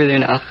we go over there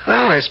now?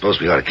 Well, I suppose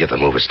we ought to give the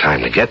movers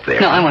time to get there.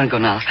 No, I want to go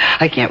now.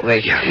 I can't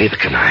wait. Yeah, neither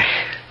can I.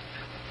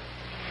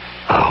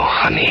 Oh,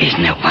 honey.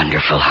 Isn't it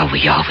wonderful how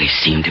we always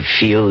seem to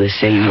feel the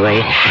same way?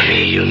 Oh,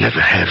 honey, you never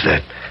have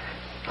that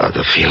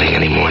other feeling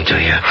anymore, do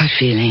you? What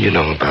feeling? You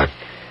know about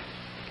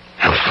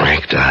how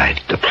Frank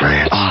died, the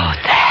plants. Oh,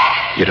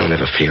 that. You don't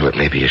ever feel that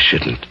maybe you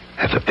shouldn't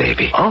have a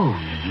baby. Oh,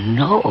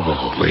 no.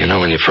 Well, you know,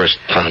 when you first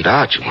found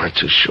out, you weren't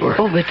too sure.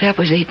 Oh, but that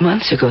was 8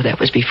 months ago. That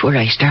was before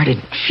I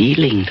started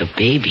feeling the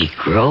baby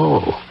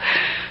grow.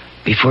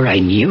 Before I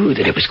knew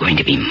that it was going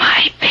to be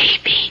my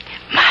baby,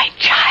 my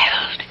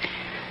child.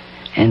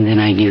 And then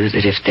I knew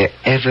that if there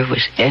ever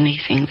was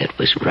anything that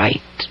was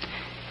right,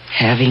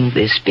 having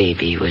this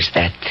baby was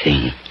that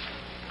thing.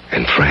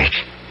 And Frank?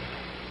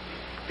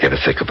 You ever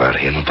think about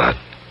him, about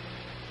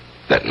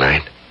that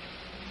night?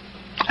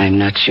 I'm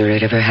not sure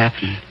it ever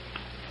happened.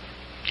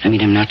 I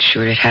mean, I'm not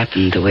sure it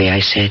happened the way I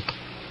said.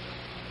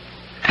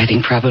 I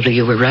think probably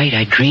you were right.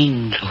 I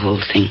dreamed the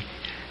whole thing.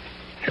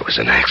 It was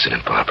an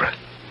accident, Barbara.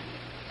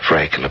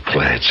 Frank and the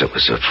plants, it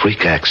was a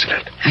freak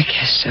accident. I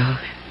guess so.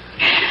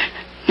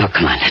 Now,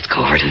 come on, let's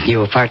go over to the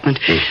new apartment.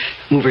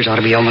 Movers ought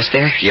to be almost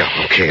there. Yeah,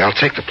 okay, I'll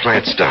take the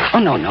plants down. Oh,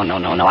 no,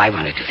 I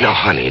want to do that. No,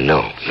 honey,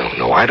 no.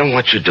 I don't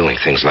want you doing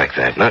things like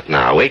that. Not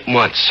now. 8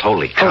 months,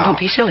 holy cow. Oh, don't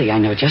be silly. I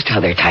know just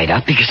how they're tied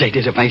up because I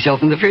did it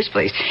myself in the first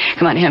place.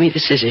 Come on, hand me the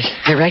scissors.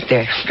 They're right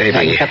there. Baby,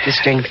 I cut the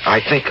string. I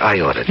think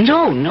I ought to.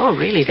 No,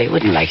 really, they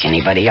wouldn't like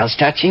anybody else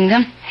touching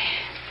them.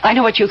 I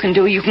know what you can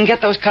do. You can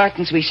get those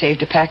cartons we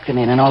saved to pack them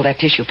in and all that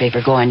tissue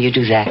paper. Go on, you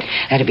do that.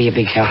 That'd be a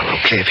big help. Well,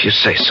 okay, if you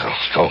say so.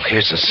 Oh,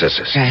 here's the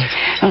scissors. Right.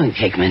 Only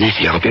take a minute.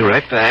 Yeah, I'll be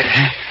right back.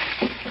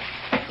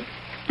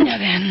 Now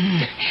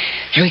then,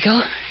 here we go.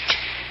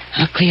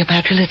 Now,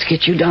 Cleopatra, let's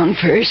get you down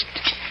first.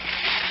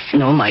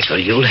 No, Michael,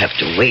 you'll have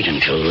to wait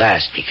until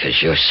last because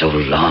you're so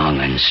long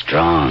and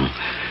strong.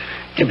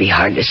 It'll be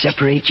hard to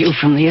separate you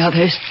from the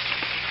others.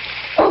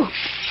 Oh,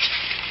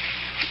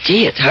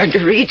 gee, it's hard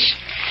to reach.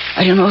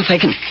 I don't know if I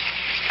can...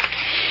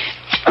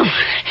 Oh,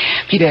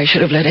 maybe I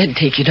should have let Ed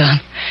take you down.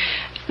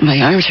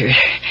 My arms hurt.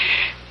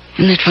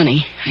 Isn't that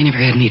funny? I never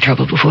had any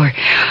trouble before.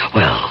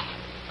 Well,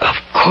 of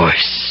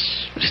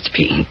course, it's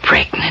being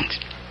pregnant.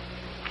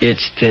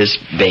 It's this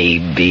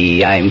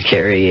baby I'm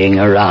carrying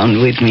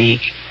around with me.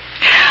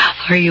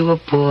 Are you a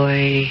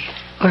boy?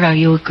 Or are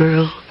you a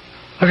girl?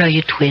 Or are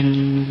you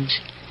twins?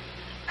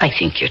 I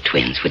think you're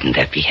twins. Wouldn't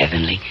that be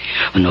heavenly?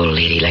 An old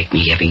lady like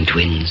me having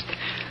twins.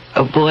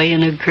 A boy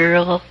and a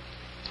girl?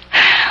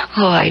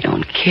 Oh, I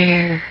don't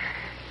care.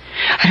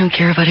 I don't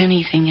care about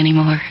anything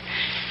anymore.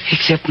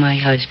 Except my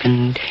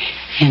husband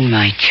and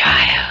my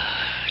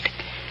child.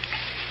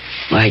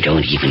 I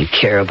don't even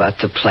care about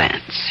the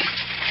plants.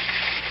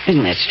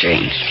 Isn't that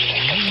strange?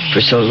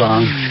 For so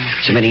long,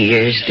 so many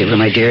years, they were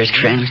my dearest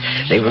friends.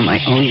 They were my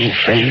only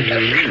friends.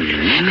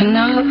 And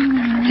now,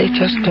 they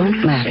just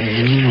don't matter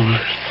anymore.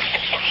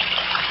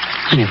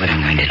 I know what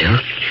I'm going to do.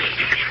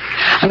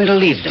 I'm going to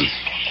leave them.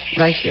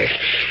 Right here.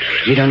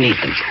 We don't need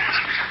them.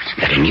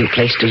 Got a new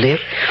place to live.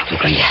 We're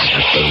going to have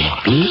a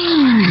baby.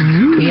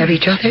 Do we have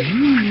each other?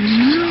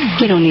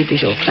 We don't need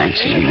these old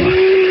plants anymore.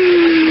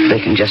 They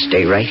can just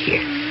stay right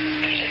here.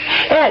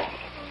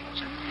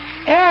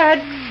 Ed,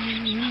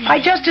 I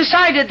just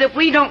decided that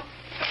we don't...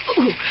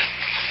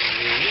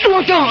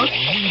 Oh, don't.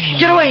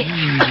 Get away.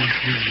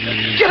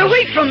 Get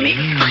away from me.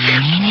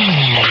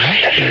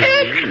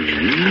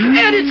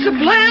 Ed, it's the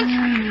plants.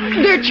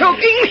 They're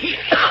choking me.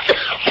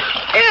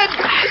 Ed,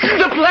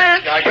 the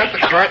plants. I got the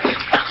carton.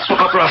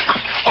 Barbara.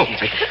 Oh,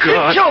 my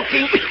God. They're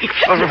choking me.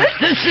 All right.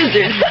 The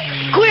scissors.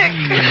 Quick.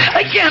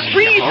 I can't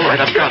breathe. All right,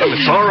 I've got him.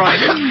 It's all right.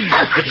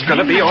 It's going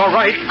to be all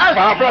right,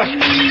 Barbara.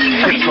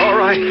 It's all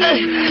right.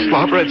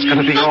 Barbara, it's going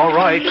to be all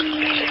right.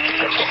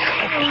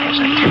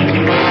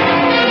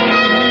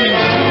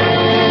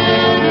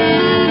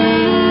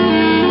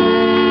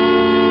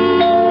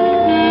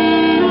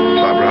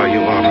 Barbara, are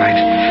you all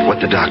right?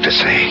 What'd the doctor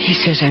say? He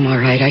says I'm all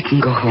right. I can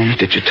go home.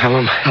 Did you tell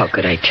him? How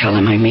could I tell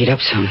him? I made up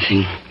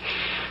something.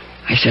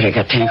 I said I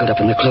got tangled up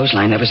in the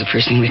clothesline. That was the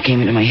first thing that came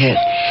into my head.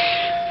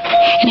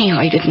 Anyhow,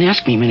 he didn't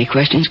ask me many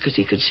questions because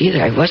he could see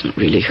that I wasn't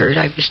really hurt.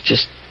 I was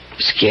just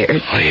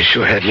scared. Oh, you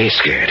sure had me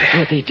scared.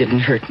 Well, they didn't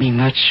hurt me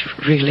much,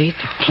 really,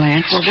 the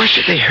plants. Well, why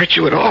should they hurt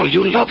you at all?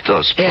 You love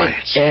those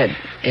plants. Ed.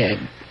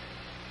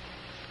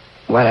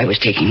 While I was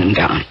taking them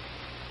down,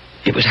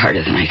 It was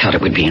harder than I thought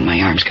it would be, and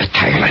my arms got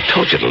tired. Well, I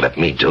told you to let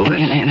me do it.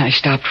 And I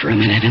stopped for a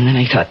minute, and then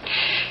I thought,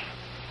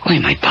 why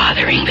am I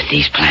bothering with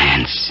these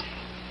plants?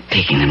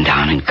 Taking them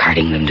down and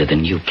carting them to the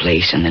new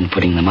place and then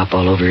putting them up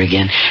all over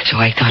again. So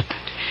I thought,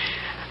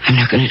 I'm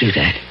not going to do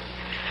that.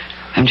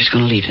 I'm just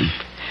going to leave them.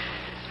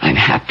 I'm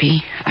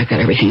happy. I've got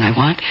everything I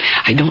want.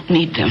 I don't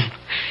need them.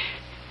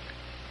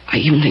 I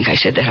even think I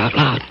said that out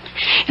loud.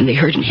 And they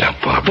heard me. Now,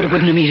 Barbara. But it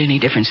wouldn't have made any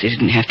difference. They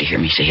didn't have to hear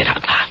me say it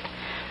out loud.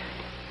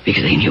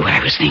 Because they knew what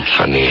I was thinking.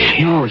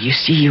 Honey. No, you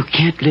see, you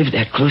can't live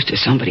that close to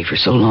somebody for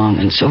so long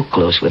and so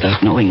close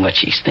without knowing what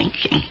she's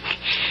thinking.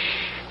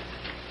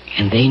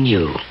 And they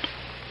knew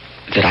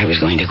that I was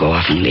going to go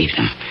off and leave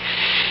them.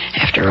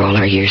 After all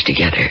our years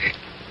together,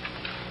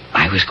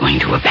 I was going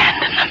to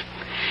abandon them.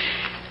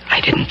 I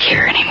didn't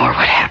care anymore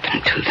what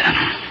happened to them.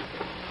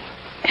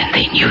 And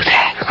they knew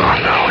that. Oh,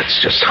 no,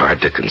 it's just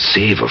hard to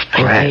conceive of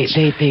plans.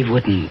 They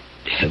wouldn't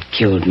have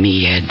killed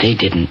me, Ed. They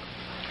didn't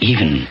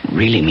even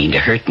really mean to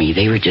hurt me.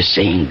 They were just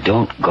saying,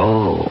 don't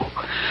go.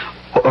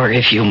 Or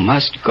if you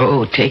must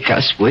go, take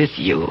us with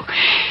you.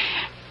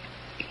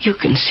 You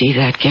can see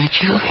that, can't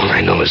you? All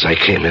I know is I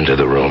came into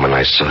the room and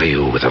I saw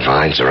you with the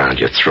vines around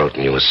your throat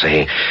and you were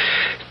saying,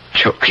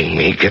 choking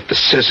me, get the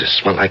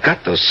scissors. Well, I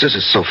got those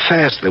scissors so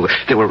fast.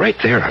 They were right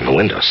there on the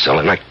windowsill,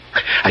 and I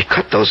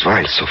cut those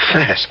vines so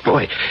fast.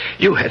 Boy,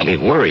 you had me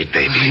worried,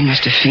 baby. Oh, you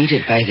must have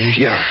fainted by then.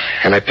 Yeah,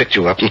 and I picked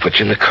you up and put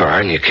you in the car,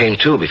 and you came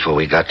to before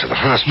we got to the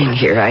hospital. And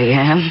here I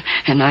am,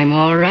 and I'm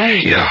all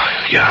right.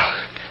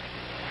 Yeah.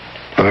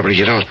 Barbara,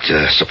 you don't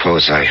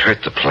suppose I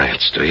hurt the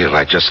plants, do you?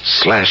 I just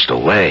slashed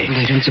away. Well,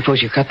 I don't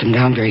suppose you cut them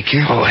down very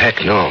carefully. Oh,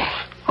 heck no.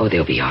 Oh,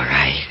 they'll be all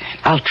right.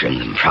 I'll trim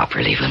them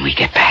properly when we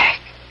get back.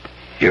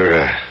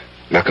 You're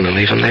not going to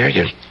leave them there?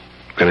 You're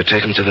going to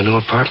take them to the new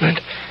apartment?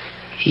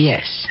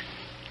 Yes.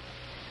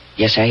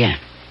 Yes, I am.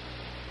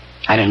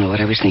 I don't know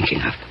what I was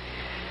thinking of.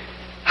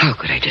 How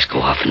could I just go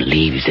off and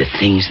leave the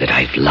things that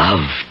I've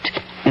loved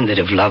and that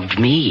have loved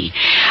me?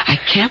 I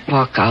can't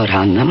walk out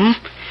on them.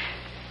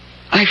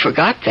 I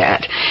forgot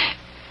that.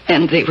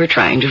 And they were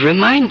trying to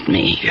remind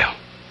me. Yeah,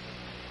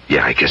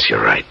 I guess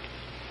you're right.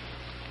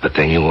 But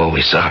then you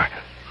always are.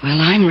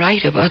 Well, I'm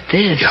right about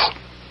this. Yeah.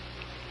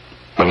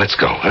 Well, let's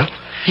go, huh?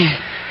 Yeah.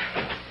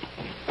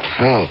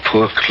 Oh,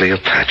 poor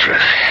Cleopatra.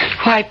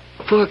 Why,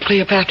 poor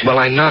Cleopatra? Well,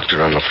 I knocked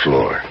her on the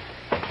floor.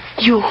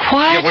 You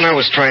what? Yeah, when I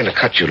was trying to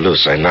cut you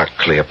loose, I knocked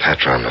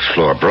Cleopatra on the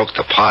floor, broke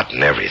the pot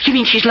and everything. You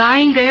mean she's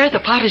lying there? The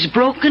pot is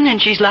broken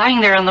and she's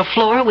lying there on the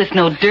floor with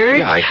no dirt?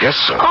 Yeah, I guess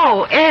so.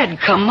 Oh, Ed,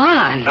 come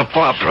on. Now,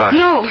 Barbara.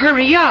 No,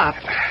 hurry up.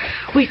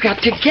 We've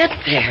got to get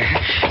there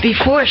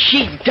before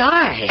she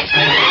dies.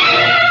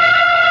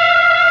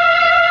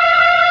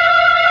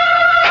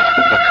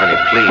 Look, honey,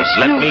 please,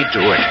 let me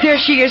do it. There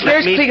she is.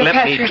 There's Cleopatra.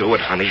 Let me do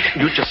it, honey.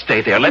 You just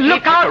stay there. Let me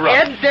pick out, her up.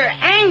 Ed. They're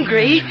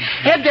angry.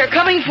 Ed, they're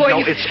coming for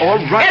you. No, it's all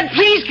right. Ed,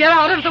 please get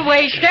out of the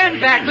way. Stand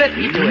back. Let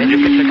me do it. You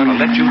think they're going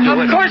to let you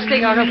do it? Of course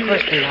they are. Of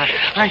course they are.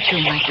 Aren't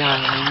you, my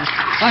darling?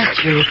 Aren't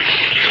you?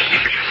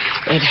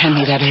 Ed, hand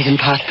me that earthen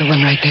pot, the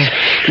one right there.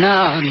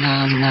 No.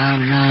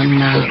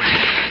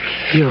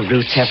 Your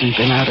roots haven't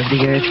been out of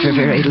the earth for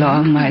very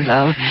long, my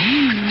love.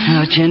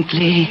 Now,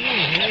 gently.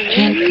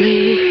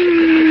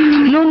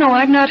 No,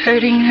 I'm not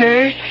hurting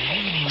her.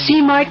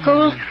 See,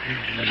 Michael?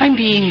 I'm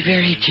being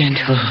very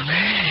gentle.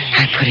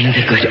 I'm putting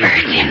the good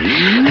earth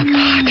in the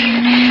pot.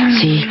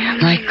 See,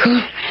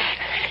 Michael?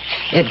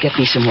 Ed, get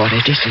me some water,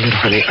 just a little.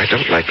 Honey, I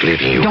don't like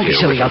leaving you Don't here. be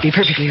silly. I'll be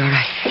perfectly all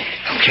right.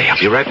 Okay, I'll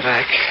be right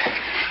back.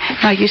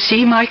 Now, you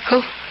see,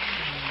 Michael?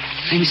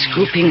 I'm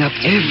scooping up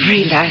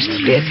every last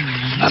bit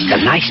of the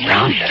nice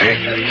brown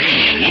earth,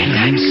 and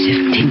I'm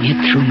sifting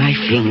it through my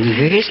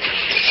fingers.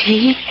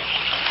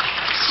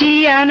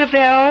 See,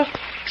 Annabelle?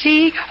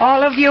 See,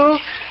 all of you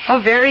are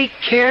very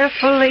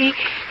carefully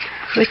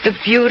with the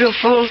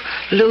beautiful,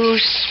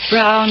 loose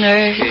brown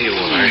earth. Here you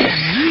are.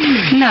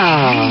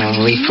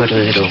 Now, we put a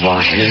little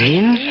water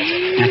in.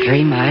 Not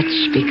very much,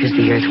 because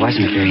the earth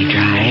wasn't very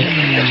dry.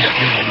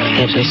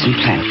 There's some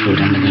plant food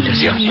on the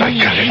windowsill. Yeah, I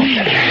got it.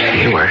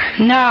 Here you are.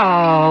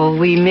 Now,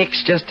 we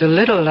mix just a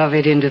little of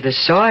it into the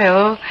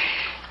soil.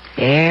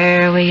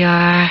 There we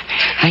are,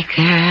 like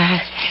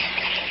that.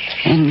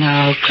 And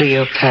now,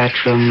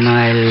 Cleopatra,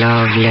 my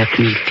love, let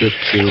me pick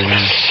you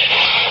up.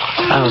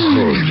 I'll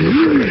hold you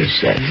for a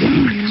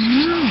second.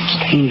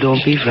 And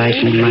don't be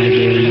frightened, my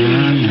dear.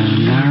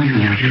 No.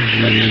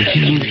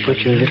 Put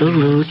your little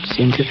roots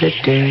into the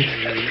dirt.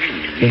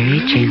 Very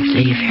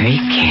gently, very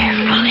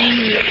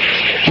carefully.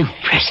 And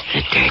press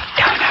the dirt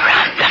down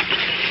around them.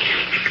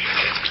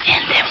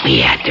 And then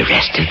we add the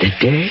rest of the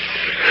dirt,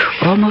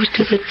 almost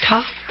to the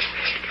top.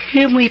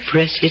 And we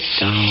press it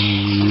down.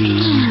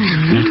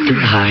 Not too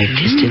hard,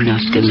 just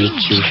enough to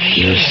make you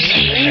feel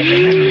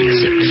safe.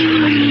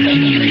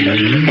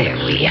 Secure. There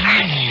we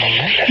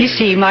are. You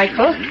see,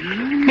 Michael?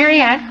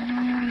 Marianne?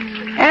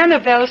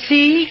 Annabelle,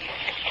 see?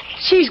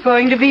 She's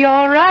going to be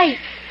all right.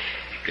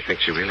 You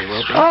think she really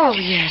will be? Oh,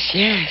 yes.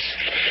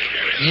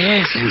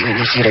 Yes, I'm going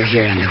to set her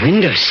here on the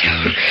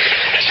windowsill.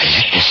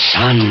 let the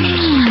sun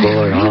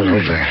pour all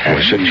over her.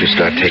 Well, shouldn't you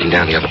start taking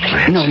down the other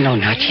plants? No,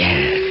 not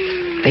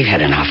yet. They've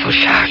had an awful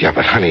shock. Yeah,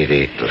 but, honey,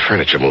 the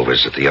furniture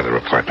movers at the other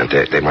apartment,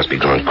 they must be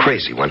going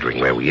crazy wondering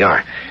where we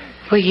are.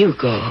 Well, you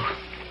go.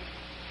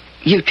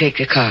 You take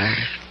the car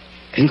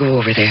and go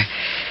over there.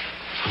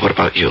 What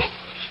about you?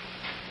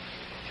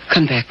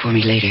 Come back for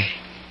me later.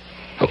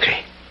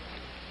 Okay.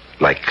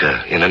 Like,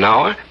 in an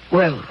hour?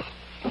 Well,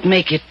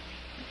 make it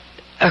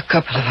a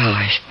couple of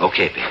hours.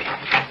 Okay, baby.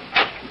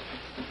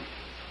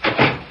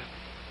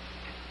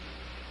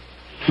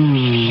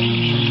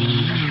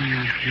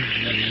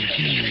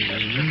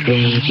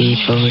 Baby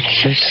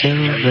boats of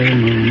silver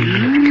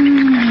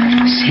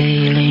moon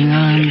sailing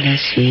on the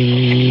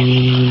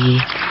sea.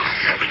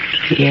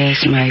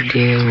 Yes, my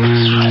dear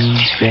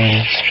ones,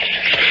 rest,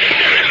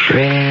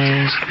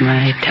 rest,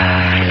 my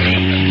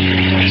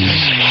darling.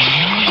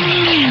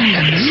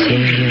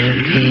 Sail,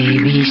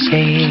 baby,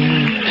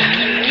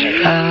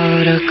 sail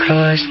out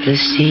across the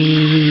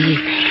sea.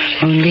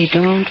 Only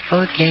don't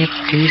forget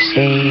to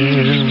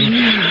sail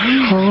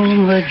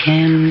home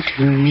again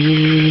to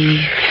me.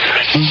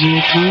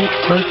 Only don't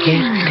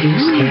forget to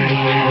sail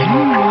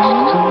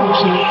home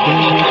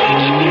again to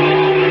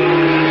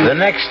me. The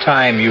next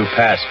time you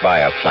pass by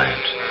a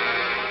plant,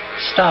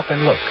 stop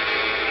and look.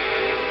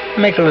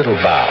 Make a little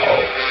bow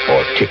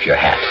or tip your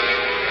hat.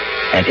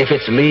 And if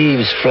its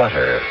leaves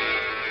flutter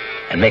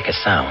and make a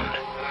sound,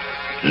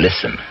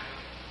 listen.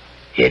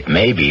 It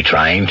may be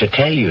trying to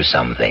tell you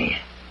something.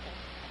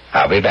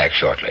 I'll be back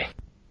shortly.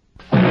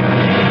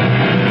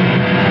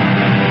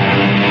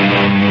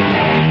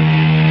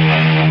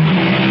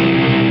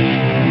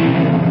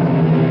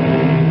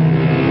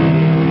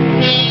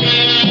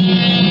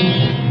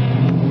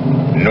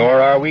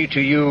 Nor are we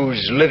to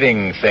use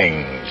living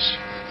things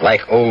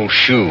like old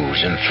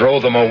shoes and throw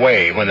them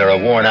away when they're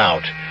worn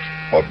out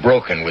or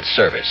broken with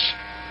service.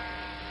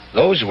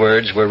 Those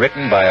words were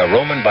written by a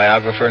Roman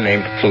biographer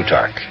named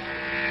Plutarch.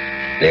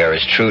 They are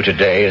as true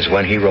today as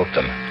when he wrote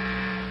them,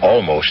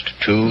 almost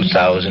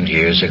 2,000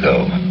 years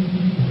ago.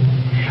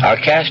 Our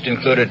cast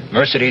included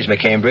Mercedes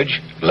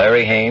McCambridge,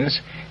 Larry Haines,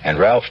 and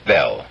Ralph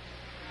Bell.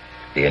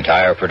 The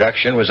entire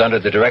production was under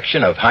the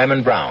direction of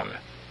Himan Brown.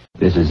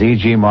 This is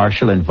E.G.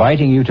 Marshall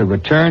inviting you to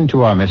return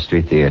to our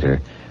Mystery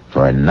Theater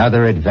for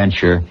another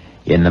adventure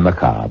in the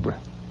macabre.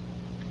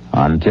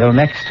 Until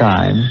next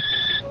time,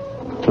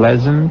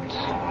 pleasant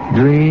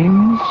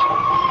dreams.